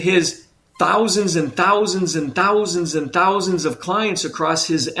with his thousands and thousands and thousands and thousands of clients across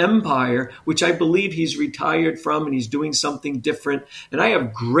his empire, which I believe he's retired from and he's doing something different. And I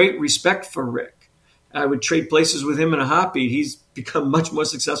have great respect for Rick. I would trade places with him in a heartbeat. He's become much more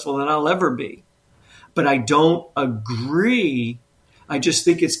successful than I'll ever be. But I don't agree. I just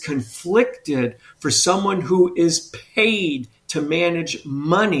think it's conflicted for someone who is paid to manage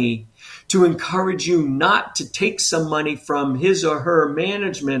money to encourage you not to take some money from his or her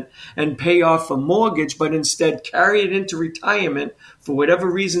management and pay off a mortgage, but instead carry it into retirement for whatever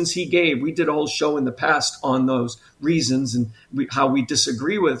reasons he gave. We did a whole show in the past on those reasons and how we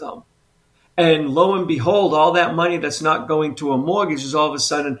disagree with them. And lo and behold, all that money that's not going to a mortgage is all of a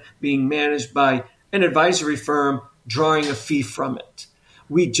sudden being managed by an advisory firm drawing a fee from it.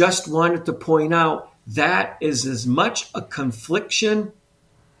 We just wanted to point out that is as much a confliction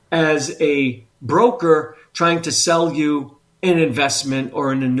as a broker trying to sell you an investment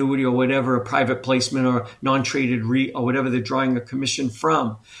or an annuity or whatever, a private placement or non-traded REIT or whatever they're drawing a commission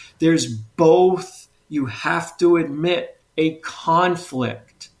from. There's both, you have to admit, a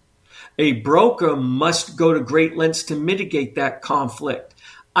conflict. A broker must go to great lengths to mitigate that conflict.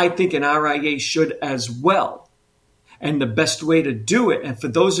 I think an RIA should as well. And the best way to do it, and for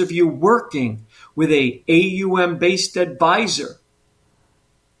those of you working with a AUM-based advisor,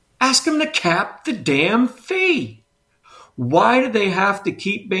 ask them to cap the damn fee. Why do they have to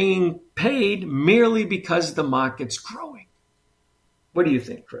keep being paid merely because the market's growing? What do you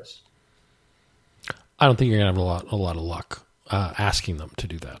think, Chris? I don't think you're going to have a lot of luck asking them to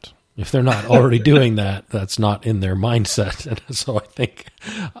do that. If they're not already doing that, that's not in their mindset. And so I think,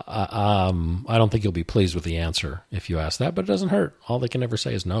 I don't think you'll be pleased with the answer if you ask that, but it doesn't hurt. All they can ever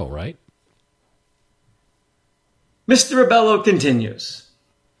say is no, right? Mr. Ribello continues.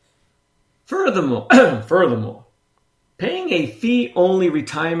 Furthermore, paying a fee-only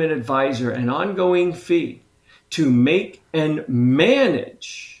retirement advisor an ongoing fee to make and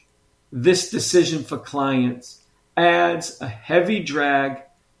manage this decision for clients adds a heavy drag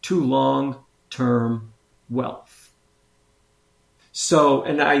to long-term wealth. So,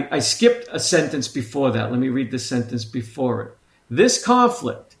 and I skipped a sentence before that. Let me read the sentence before it. This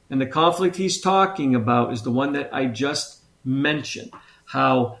conflict, and the conflict he's talking about is the one that I just mentioned,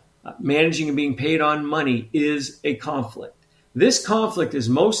 how managing and being paid on money is a conflict. This conflict is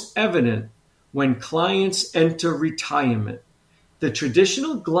most evident when clients enter retirement. The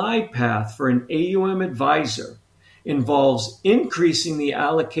traditional glide path for an AUM advisor involves increasing the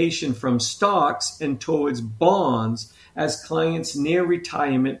allocation from stocks and towards bonds as clients near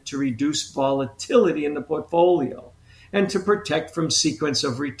retirement to reduce volatility in the portfolio and to protect from sequence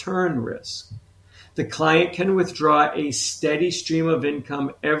of return risk. The client can withdraw a steady stream of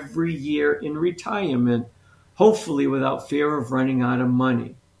income every year in retirement, hopefully without fear of running out of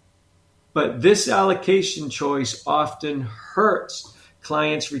money. But this allocation choice often hurts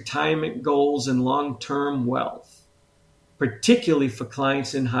clients' retirement goals and long-term wealth, particularly for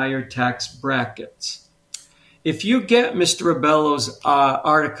clients in higher tax brackets. If you get Mr. Ribello's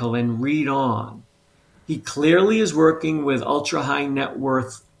article and read on, he clearly is working with ultra-high net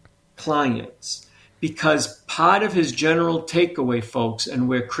worth clients. Because part of his general takeaway, folks, and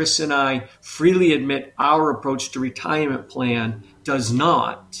where Chris and I freely admit our approach to retirement plan does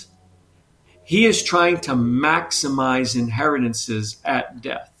not, he is trying to maximize inheritances at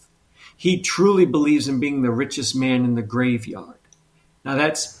death. He truly believes in being the richest man in the graveyard. Now,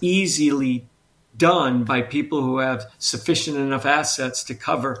 that's easily done by people who have sufficient enough assets to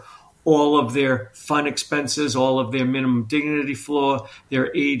cover all of their fund expenses, all of their minimum dignity floor,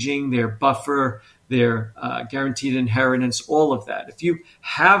 their aging, their buffer, their guaranteed inheritance, all of that. If you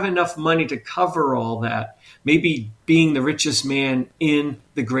have enough money to cover all that, maybe being the richest man in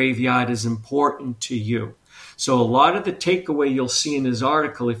the graveyard is important to you. So a lot of the takeaway you'll see in his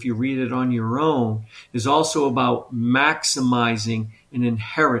article, if you read it on your own, is also about maximizing an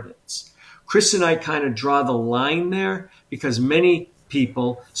inheritance. Chris and I kind of draw the line there because many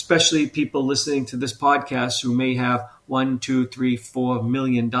people, especially people listening to this podcast who may have $1, $2, $3, $4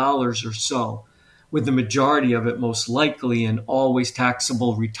 million or so, with the majority of it most likely in always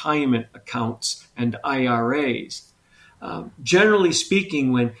taxable retirement accounts and IRAs. Generally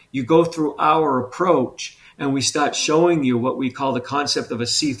speaking, when you go through our approach and we start showing you what we call the concept of a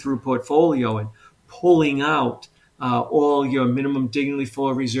see-through portfolio and pulling out all your minimum dignity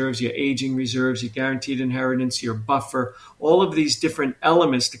floor reserves, your aging reserves, your guaranteed inheritance, your buffer, all of these different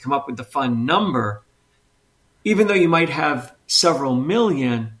elements to come up with the fund number, even though you might have several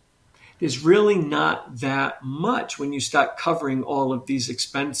million, there's really not that much when you start covering all of these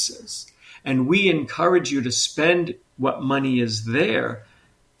expenses. And we encourage you to spend what money is there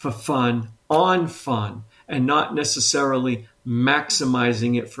for fun on fun and not necessarily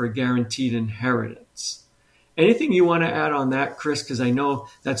maximizing it for a guaranteed inheritance. Anything you want to add on that, Chris? Because I know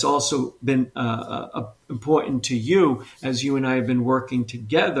that's also been important to you as you and I have been working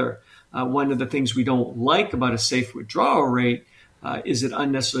together. One of the things we don't like about a safe withdrawal rate, is it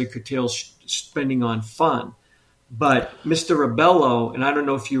unnecessarily curtails spending on fun? But Mr. Rebello, and I don't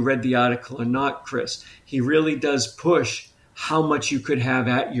know if you read the article or not, Chris, he really does push how much you could have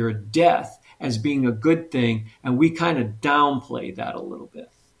at your death as being a good thing, and we kind of downplay that a little bit.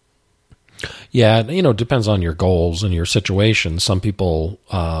 Yeah, it depends on your goals and your situation. Some people,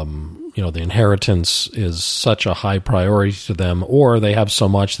 the inheritance is such a high priority to them, or they have so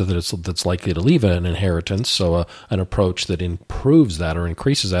much that's likely to leave an inheritance. So an approach that improves that or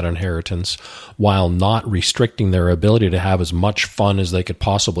increases that inheritance while not restricting their ability to have as much fun as they could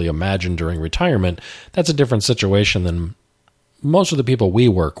possibly imagine during retirement, that's a different situation than most of the people we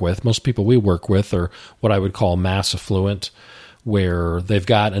work with. Most people we work with are what I would call mass affluent, where they've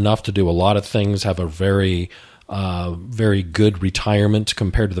got enough to do a lot of things, have a very good retirement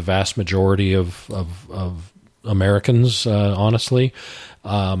compared to the vast majority of Americans, honestly,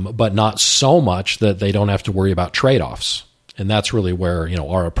 but not so much that they don't have to worry about trade-offs. And that's really where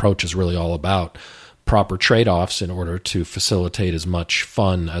our approach is really all about: proper trade-offs in order to facilitate as much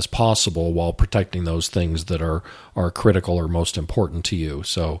fun as possible while protecting those things that are critical or most important to you.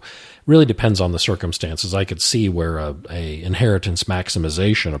 So it really depends on the circumstances. I could see where a inheritance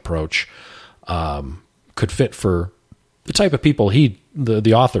maximization approach could fit for the type of people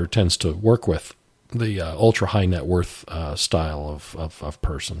the author tends to work with, the ultra high net worth style of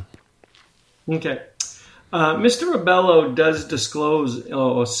person. Okay. Mr. Rebello does disclose,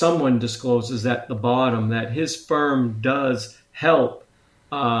 or someone discloses at the bottom, that his firm does help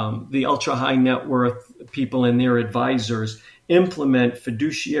the ultra high net worth people and their advisors implement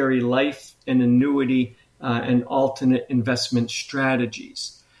fiduciary life and annuity and alternate investment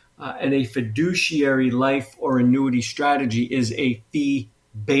strategies. And a fiduciary life or annuity strategy is a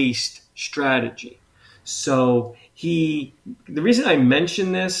fee-based strategy. So the reason I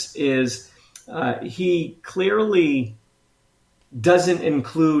mention this is he clearly doesn't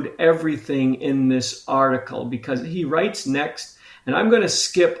include everything in this article, because he writes next, and I'm going to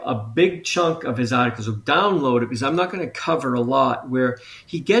skip a big chunk of his article, so download it because I'm not going to cover a lot, where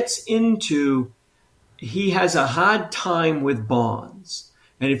he gets into, he has a hard time with bonds.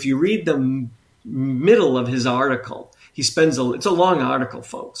 And if you read the middle of his article, it's a long article,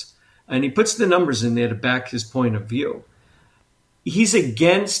 folks, and he puts the numbers in there to back his point of view. He's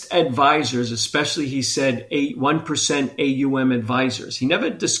against advisors, especially, he said, 1% AUM advisors. He never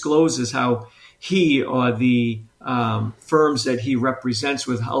discloses how he or the firms that he represents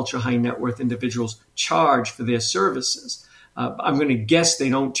with ultra high net worth individuals charge for their services. I'm going to guess they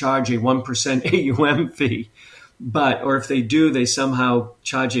don't charge a 1% AUM fee, or if they do, they somehow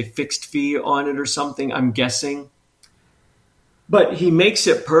charge a fixed fee on it or something, I'm guessing. But he makes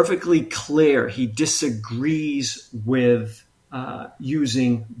it perfectly clear he disagrees with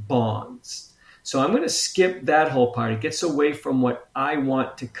using bonds. So I'm going to skip that whole part. It gets away from what I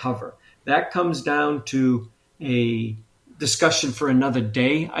want to cover. That comes down to a discussion for another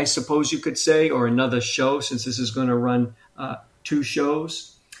day, I suppose you could say, or another show, since this is going to run 2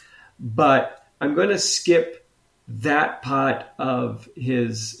 shows. But I'm going to skip that part of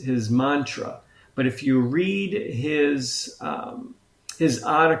his mantra. But if you read his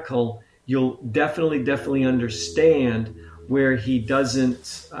article, you'll definitely understand where he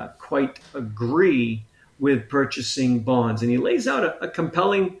doesn't quite agree with purchasing bonds. And he lays out a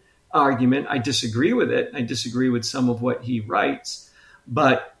compelling argument. I disagree with it. I disagree with some of what he writes,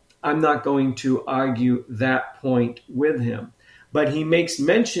 but I'm not going to argue that point with him. But he makes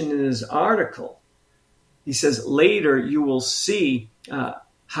mention in his article, he says, later you will see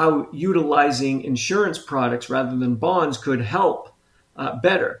how utilizing insurance products rather than bonds could help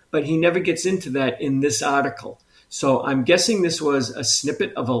better. But he never gets into that in this article. So I'm guessing this was a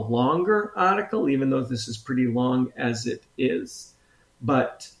snippet of a longer article, even though this is pretty long as it is.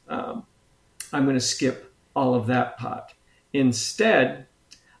 But I'm going to skip all of that part. Instead,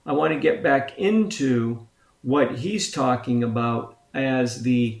 I want to get back into what he's talking about as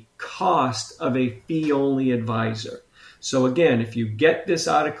the cost of a fee-only advisor. So again, if you get this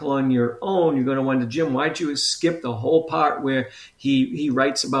article on your own, you're going to wonder, Jim, why'd you skip the whole part where he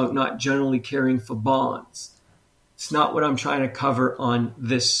writes about not generally caring for bonds? It's not what I'm trying to cover on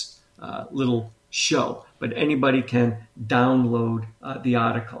this little show, but anybody can download the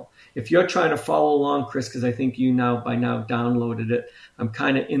article. If you're trying to follow along, Chris, because I think you by now downloaded it, I'm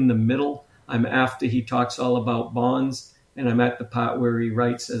kind of in the middle. I'm after he talks all about bonds, and I'm at the part where he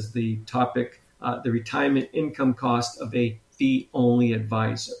writes as the topic, the retirement income cost of a fee-only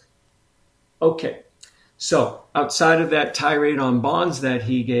advisor. Okay, so outside of that tirade on bonds that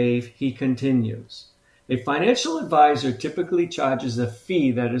he gave, he continues. A financial advisor typically charges a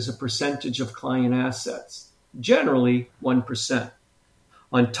fee that is a percentage of client assets. generally 1%.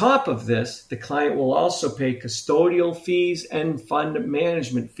 On top of this, the client will also pay custodial fees and fund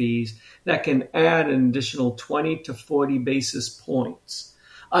management fees that can add an additional 20 to 40 basis points.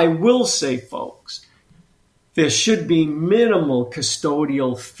 I will say, folks, there should be minimal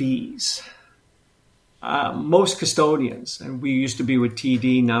custodial fees. Most custodians, and we used to be with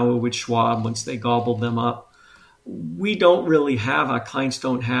TD, now we're with Schwab once they gobbled them up, our clients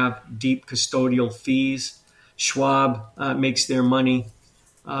don't have deep custodial fees. Schwab makes their money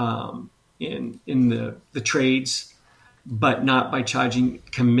in the trades, but not by charging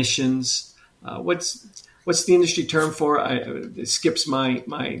commissions. What's the industry term for it? It skips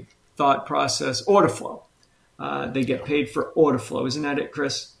my thought process. Order flow. They get paid for order flow. Isn't that it,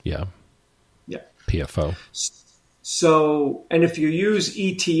 Chris? Yeah. Yeah. PFO. So, and if you use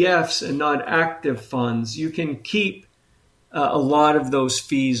ETFs and not active funds, you can keep a lot of those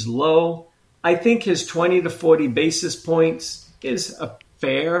fees low. I think his 20 to 40 basis points is a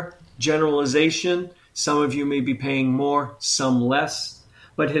fair generalization. Some of you may be paying more, some less.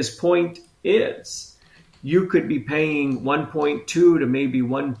 But his point is you could be paying 1.2 to maybe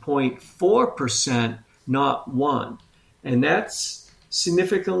 1.4%, not 1. And that's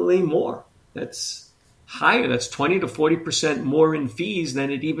significantly more. That's higher. That's 20 to 40% more in fees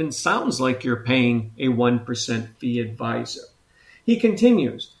than it even sounds like you're paying a 1% fee advisor. He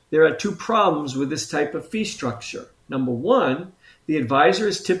continues, there are two problems with this type of fee structure. Number one, the advisor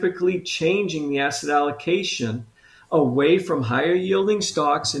is typically changing the asset allocation away from higher yielding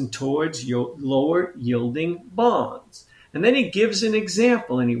stocks and towards lower yielding bonds. And then he gives an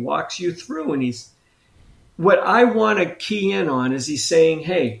example and he walks you through, and what I want to key in on is he's saying,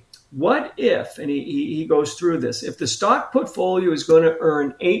 hey, what if, and he goes through this, if the stock portfolio is going to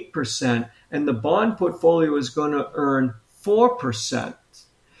earn 8% and the bond portfolio is going to earn 4%,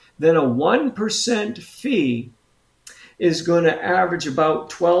 then a 1% fee is going to average about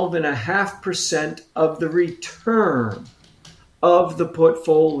 12.5% of the return of the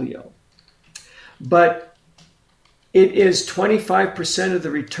portfolio. But it is 25% of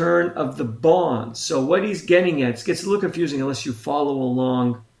the return of the bonds. So what he's getting at, it gets a little confusing unless you follow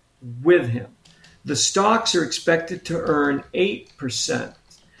along with him. The stocks are expected to earn 8%.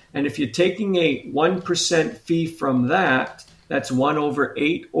 And if you're taking a 1% fee from that, that's 1 over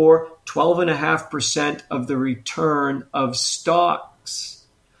 8 or 12.5% of the return of stocks.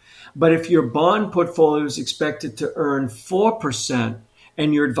 But if your bond portfolio is expected to earn 4%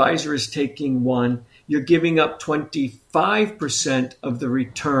 and your advisor is taking 1, you're giving up 25% of the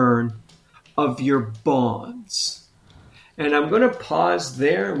return of your bonds. And I'm going to pause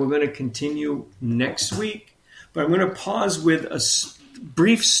there, and we're going to continue next week. But I'm going to pause with a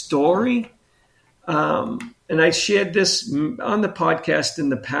brief story. And I shared this on the podcast in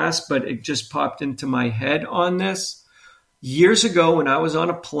the past, but it just popped into my head on this. Years ago, when I was on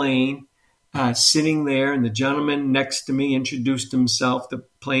a plane, sitting there, and the gentleman next to me introduced himself. The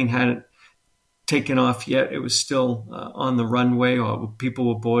plane hadn't taken off yet. It was still on the runway, or people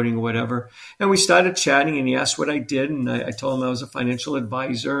were boarding or whatever. And we started chatting, and he asked what I did. And I told him I was a financial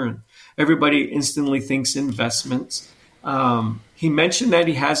advisor, and everybody instantly thinks investments. He mentioned that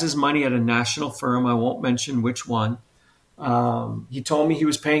he has his money at a national firm. I won't mention which one. He told me he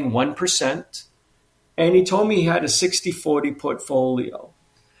was paying 1%. And he told me he had a 60-40 portfolio.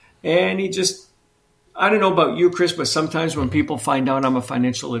 And he just, I don't know about you, Chris, but sometimes when people find out I'm a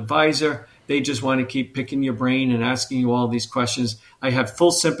financial advisor, they just want to keep picking your brain and asking you all these questions. I have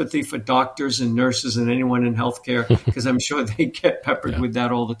full sympathy for doctors and nurses and anyone in healthcare, because I'm sure they get peppered with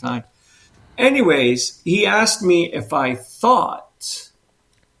that all the time. Anyways, he asked me if I thought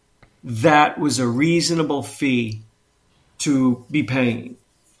that was a reasonable fee to be paying.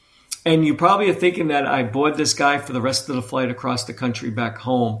 And you probably are thinking that I bored this guy for the rest of the flight across the country back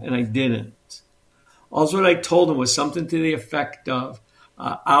home, and I didn't. Also, what I told him was something to the effect of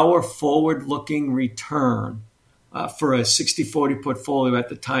our forward-looking return for a 60-40 portfolio at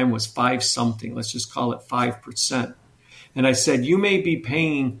the time was 5-something. Let's just call it 5%. And I said, you may be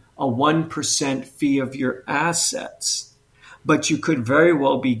paying a 1% fee of your assets, but you could very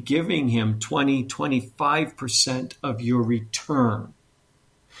well be giving him 20-25% of your return.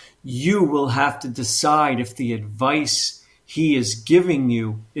 You will have to decide if the advice he is giving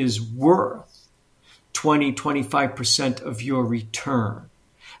you is worth 20-25% of your return.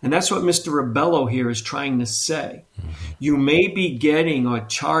 And that's what Mr. Rebello here is trying to say. You may be getting or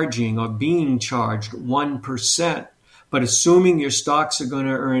charging or being charged 1%, but assuming your stocks are going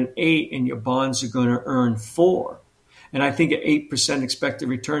to earn 8 and your bonds are going to earn 4. And I think an 8% expected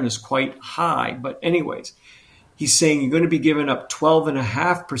return is quite high. But anyways, he's saying you're going to be giving up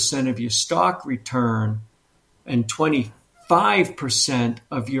 12.5% of your stock return and 25%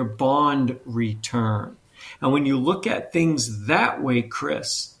 of your bond return. And when you look at things that way,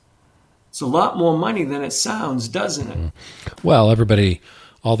 Chris, it's a lot more money than it sounds, doesn't it? Well,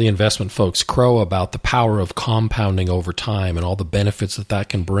 all the investment folks crow about the power of compounding over time and all the benefits that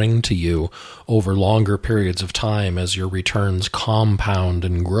can bring to you over longer periods of time as your returns compound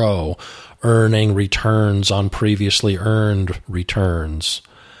and grow, earning returns on previously earned returns.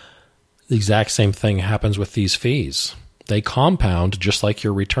 The exact same thing happens with these fees. They compound just like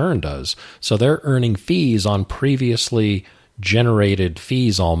your return does. So they're earning fees on previously generated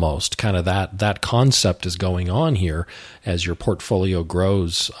fees almost. Kind of that concept is going on here as your portfolio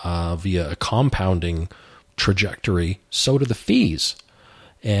grows via a compounding trajectory. So do the fees.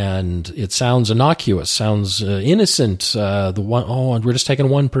 And it sounds innocuous, sounds innocent. We're just taking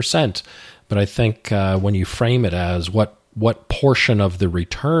 1%. But I think when you frame it as what portion of the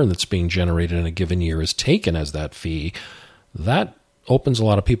return that's being generated in a given year is taken as that fee, that opens a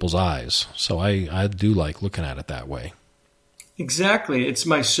lot of people's eyes. So I do like looking at it that way. Exactly. It's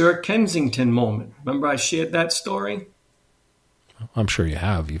my Sir Kensington moment. Remember I shared that story? I'm sure you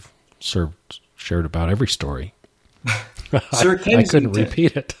have. You've shared about every story. Sir Kensington. I couldn't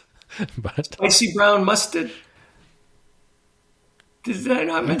repeat it. But Spicy brown mustard. Did I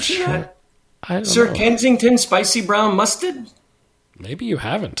not mention that? I don't Sir know. Kensington spicy brown mustard? Maybe you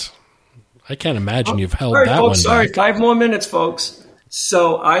haven't. I can't imagine you've held Sorry, that folks, one sorry, back. 5 more minutes, folks.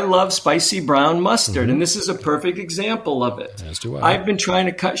 So I love spicy brown mustard, and this is a perfect example of it. As do I. I've been trying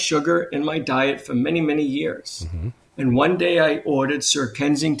to cut sugar in my diet for many, many years. And one day I ordered Sir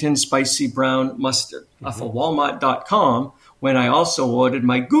Kensington spicy brown mustard off of Walmart.com when I also ordered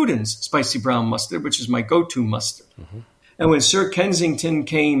my Gudin's spicy brown mustard, which is my go-to mustard. And when Sir Kensington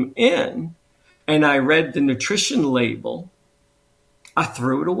came in and I read the nutrition label, I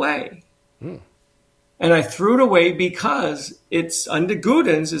threw it away. And I threw it away because it's under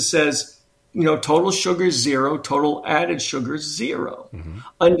Gudin's, it says, total sugar 0, total added sugar 0.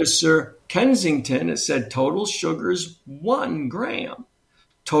 Under Sir Kensington, it said total sugars 1 gram.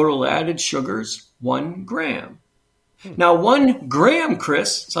 Total added sugars 1 gram. Now, 1 gram,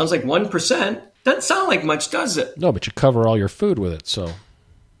 Chris, sounds like 1%. Doesn't sound like much, does it? No, but you cover all your food with it, so is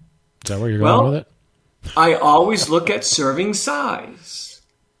that where you're going with it? I always look at serving size.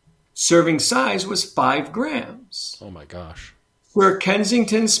 Serving size was 5 grams. Oh, my gosh. Where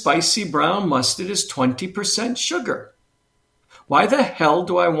Kensington spicy brown mustard is 20% sugar. Why the hell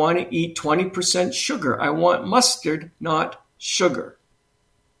do I want to eat 20% sugar? I want mustard, not sugar.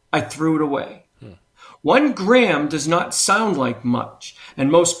 I threw it away. 1 gram does not sound like much. And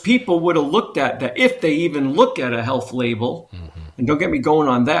most people would have looked at that if they even look at a health label. And don't get me going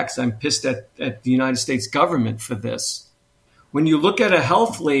on that because I'm pissed at the United States government for this. When you look at a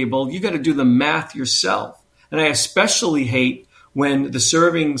health label, you got to do the math yourself. And I especially hate when the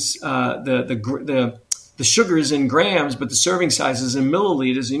servings, the sugar is in grams, but the serving size is in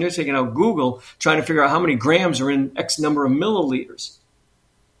milliliters. And you're taking out Google trying to figure out how many grams are in X number of milliliters.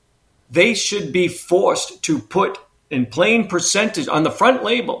 They should be forced to put in plain percentage on the front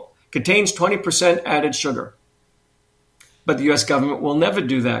label, contains 20% added sugar. But the U.S. government will never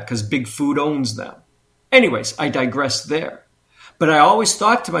do that because big food owns them. Anyways, I digress there. But I always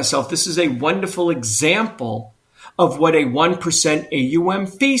thought to myself, this is a wonderful example of what a 1% AUM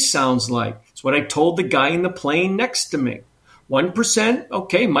fee sounds like. It's what I told the guy in the plane next to me. 1%,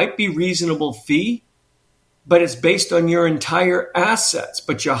 okay, might be reasonable fee, but it's based on your entire assets.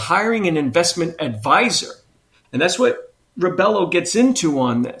 But you're hiring an investment advisor. And that's what Rebello gets into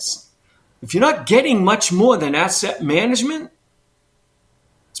on this. If you're not getting much more than asset management,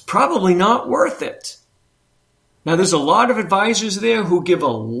 it's probably not worth it. Now, there's a lot of advisors there who give a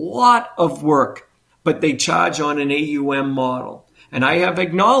lot of work, but they charge on an AUM model. And I have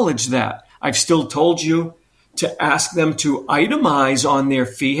acknowledged that. I've still told you to ask them to itemize on their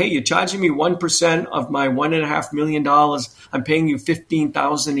fee. Hey, you're charging me 1% of my $1.5 million. I'm paying you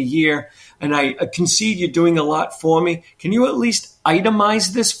 $15,000 a year. And I concede you're doing a lot for me. Can you at least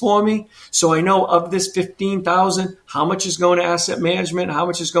itemize this for me so I know of this $15,000, how much is going to asset management, how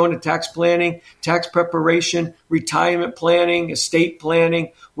much is going to tax planning, tax preparation, retirement planning, estate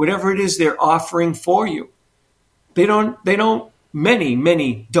planning, whatever it is they're offering for you.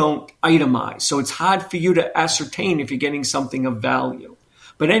 Many don't itemize. So it's hard for you to ascertain if you're getting something of value.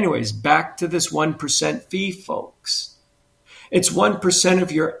 But anyways, back to this 1% fee, folks. It's 1%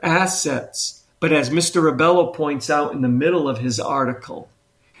 of your assets. But as Mr. Rebello points out in the middle of his article,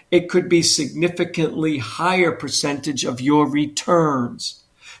 it could be significantly higher percentage of your returns.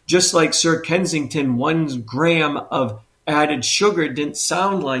 Just like Sir Kensington, 1 gram of added sugar didn't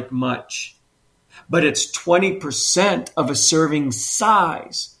sound like much. but it's 20% of a serving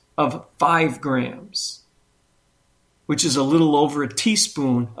size of 5 grams, which is a little over a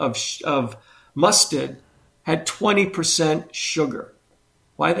teaspoon of mustard, had 20% sugar.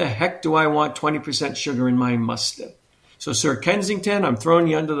 Why the heck do I want 20% sugar in my mustard? So, Sir Kensington, I'm throwing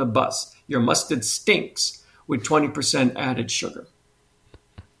you under the bus. Your mustard stinks with 20% added sugar.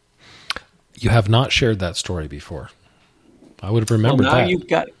 You have not shared that story before. I would have remembered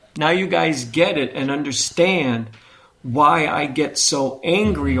that. Now you guys get it and understand why I get so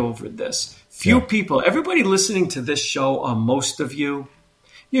angry over this. Few people, everybody listening to this show, or most of you,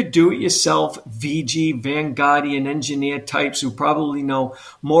 you're do-it-yourself, VG, Vanguardian engineer types who probably know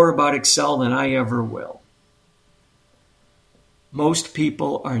more about Excel than I ever will. Most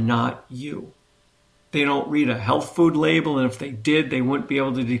people are not you. They don't read a health food label, and if they did, they wouldn't be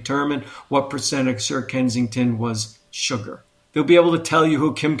able to determine what percent of Sir Kensington was sugar. They'll be able to tell you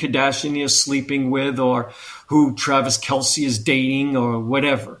who Kim Kardashian is sleeping with or who Travis Kelce is dating or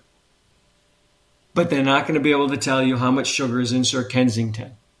whatever. But they're not going to be able to tell you how much sugar is in Sir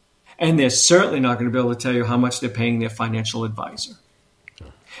Kensington. And they're certainly not going to be able to tell you how much they're paying their financial advisor.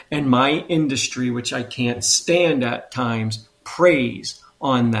 And my industry, which I can't stand at times, preys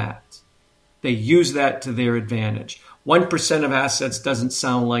on that. They use that to their advantage. 1% of assets doesn't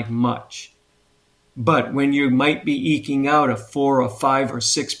sound like much. But when you might be eking out a 4 or 5 or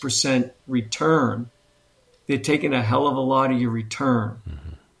 6% return, they're taking a hell of a lot of your return.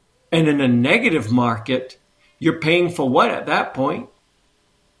 Mm-hmm. And in a negative market, you're paying for what at that point?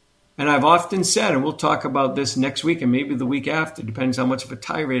 And I've often said, and we'll talk about this next week and maybe the week after, depends how much of a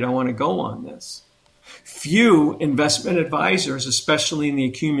tirade I want to go on this. Few investment advisors, especially in the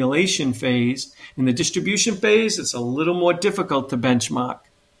accumulation phase, in the distribution phase, it's a little more difficult to benchmark.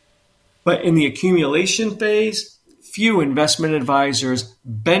 But in the accumulation phase, few investment advisors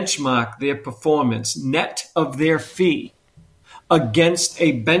benchmark their performance net of their fee against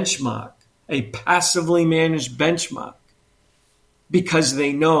a benchmark, a passively managed benchmark, because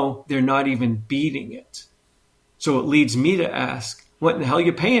they know they're not even beating it. So it leads me to ask, what in the hell are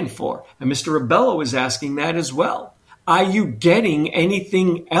you paying for? And Mr. Rebello is asking that as well. Are you getting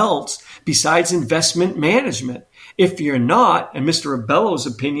anything else besides investment management? If you're not, and Mr. Rebello's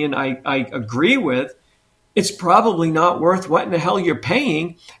opinion I agree with, it's probably not worth what in the hell you're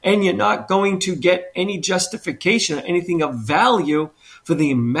paying, and you're not going to get any justification or anything of value for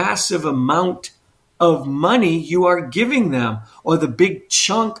the massive amount of money you are giving them or the big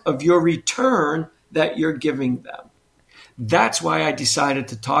chunk of your return that you're giving them. That's why I decided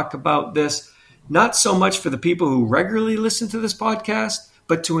to talk about this, not so much for the people who regularly listen to this podcast,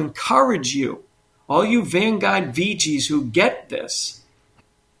 but to encourage you, all you Vanguard VGs who get this.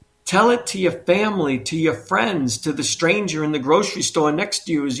 Tell it to your family, to your friends, to the stranger in the grocery store next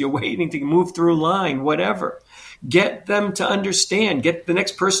to you as you're waiting to move through line, whatever. Get them to understand. Get the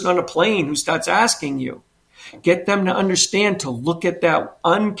next person on a plane who starts asking you. Get them to understand to look at that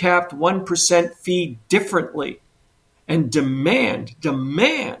uncapped 1% fee differently and demand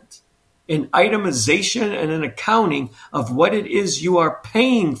an itemization and an accounting of what it is you are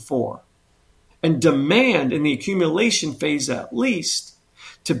paying for. And demand in the accumulation phase at least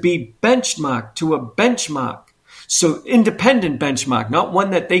to be benchmarked to a benchmark. So independent benchmark, not one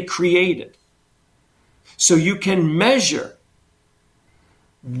that they created. So you can measure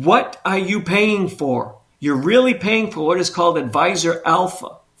what are you paying for. You're really paying for what is called advisor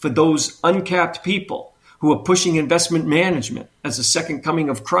alpha for those uncapped people who are pushing investment management as a second coming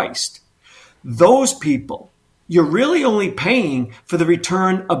of Christ. Those people, you're really only paying for the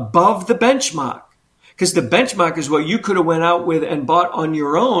return above the benchmark. Because the benchmark is what you could have went out with and bought on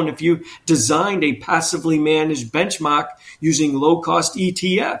your own if you designed a passively managed benchmark using low-cost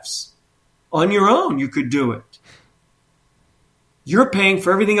ETFs. On your own, you could do it. You're paying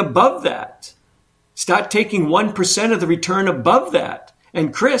for everything above that. Start taking 1% of the return above that.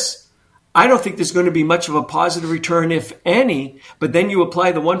 And Chris, I don't think there's going to be much of a positive return, if any, but then you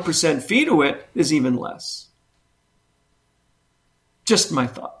apply the 1% fee to it, there's even less. Just my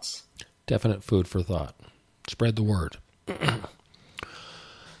thoughts. Definite food for thought. Spread the word.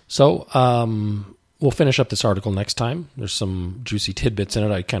 So we'll finish up this article next time. There's some juicy tidbits in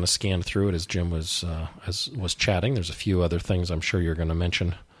it. I kind of scanned through it as Jim was chatting. There's a few other things I'm sure you're going to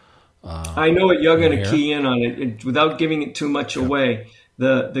mention. I know what you're going to key in on it without giving it too much away.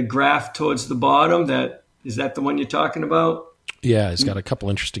 The graph towards the bottom, is that the one you're talking about? Yeah, it's got a couple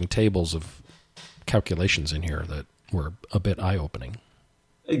interesting tables of calculations in here that were a bit eye-opening.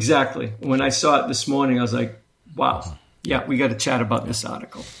 Exactly. When I saw it this morning, I was like, wow, yeah, we got to chat about this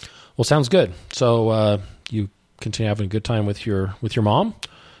article. Well, sounds good. So you continue having a good time with your mom,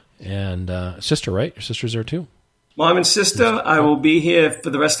 And sister, right? Your sister's there too? Mom and sister, I will be here for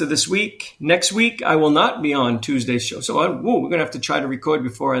the rest of this week. Next week, I will not be on Tuesday's show. So we're going to have to try to record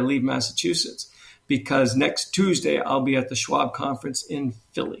before I leave Massachusetts, because next Tuesday, I'll be at the Schwab Conference in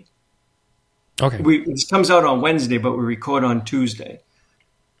Philly. Okay. This comes out on Wednesday, but we record on Tuesday.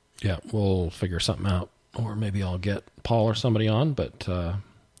 Yeah, we'll figure something out. Or maybe I'll get Paul or somebody on, but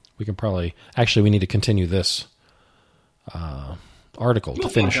we can probably... Actually, we need to continue this article to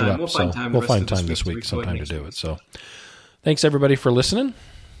finish it up. We'll find time this week sometime to do it. So thanks, everybody, for listening,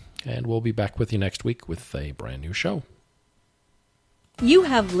 and we'll be back with you next week with a brand new show. You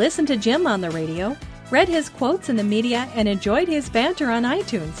have listened to Jim on the radio, read his quotes in the media, and enjoyed his banter on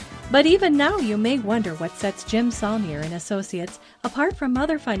iTunes. But even now, you may wonder what sets Jim Saulnier and Associates apart from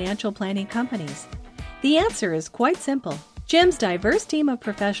other financial planning companies. The answer is quite simple. Jim's diverse team of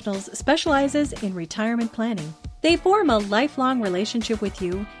professionals specializes in retirement planning. They form a lifelong relationship with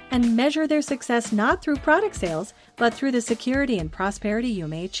you and measure their success not through product sales, but through the security and prosperity you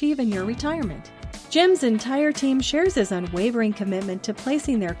may achieve in your retirement. Jim's entire team shares his unwavering commitment to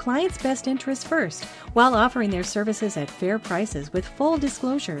placing their clients' best interests first, while offering their services at fair prices with full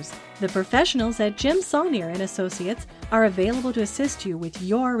disclosures. The professionals at Jim Saulnier and Associates are available to assist you with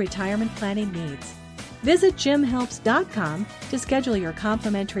your retirement planning needs. Visit jimhelps.com to schedule your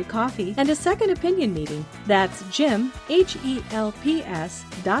complimentary coffee and a second opinion meeting. That's Jim, HELPS.com.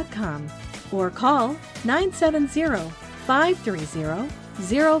 Or call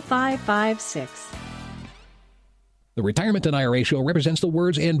 970-530-0556. The Retirement and IRA Show represents the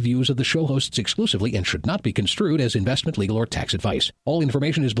words and views of the show hosts exclusively and should not be construed as investment, legal, or tax advice. All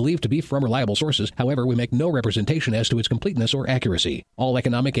information is believed to be from reliable sources. However, we make no representation as to its completeness or accuracy. All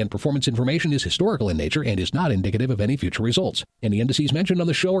economic and performance information is historical in nature and is not indicative of any future results. Any indices mentioned on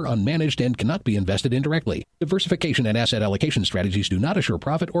the show are unmanaged and cannot be invested indirectly. Diversification and asset allocation strategies do not assure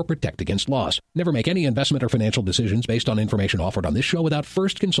profit or protect against loss. Never make any investment or financial decisions based on information offered on this show without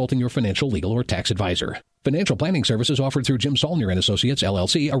first consulting your financial, legal, or tax advisor. Financial planning services offered through Jim Saulnier and Associates,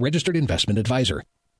 LLC, a registered investment advisor.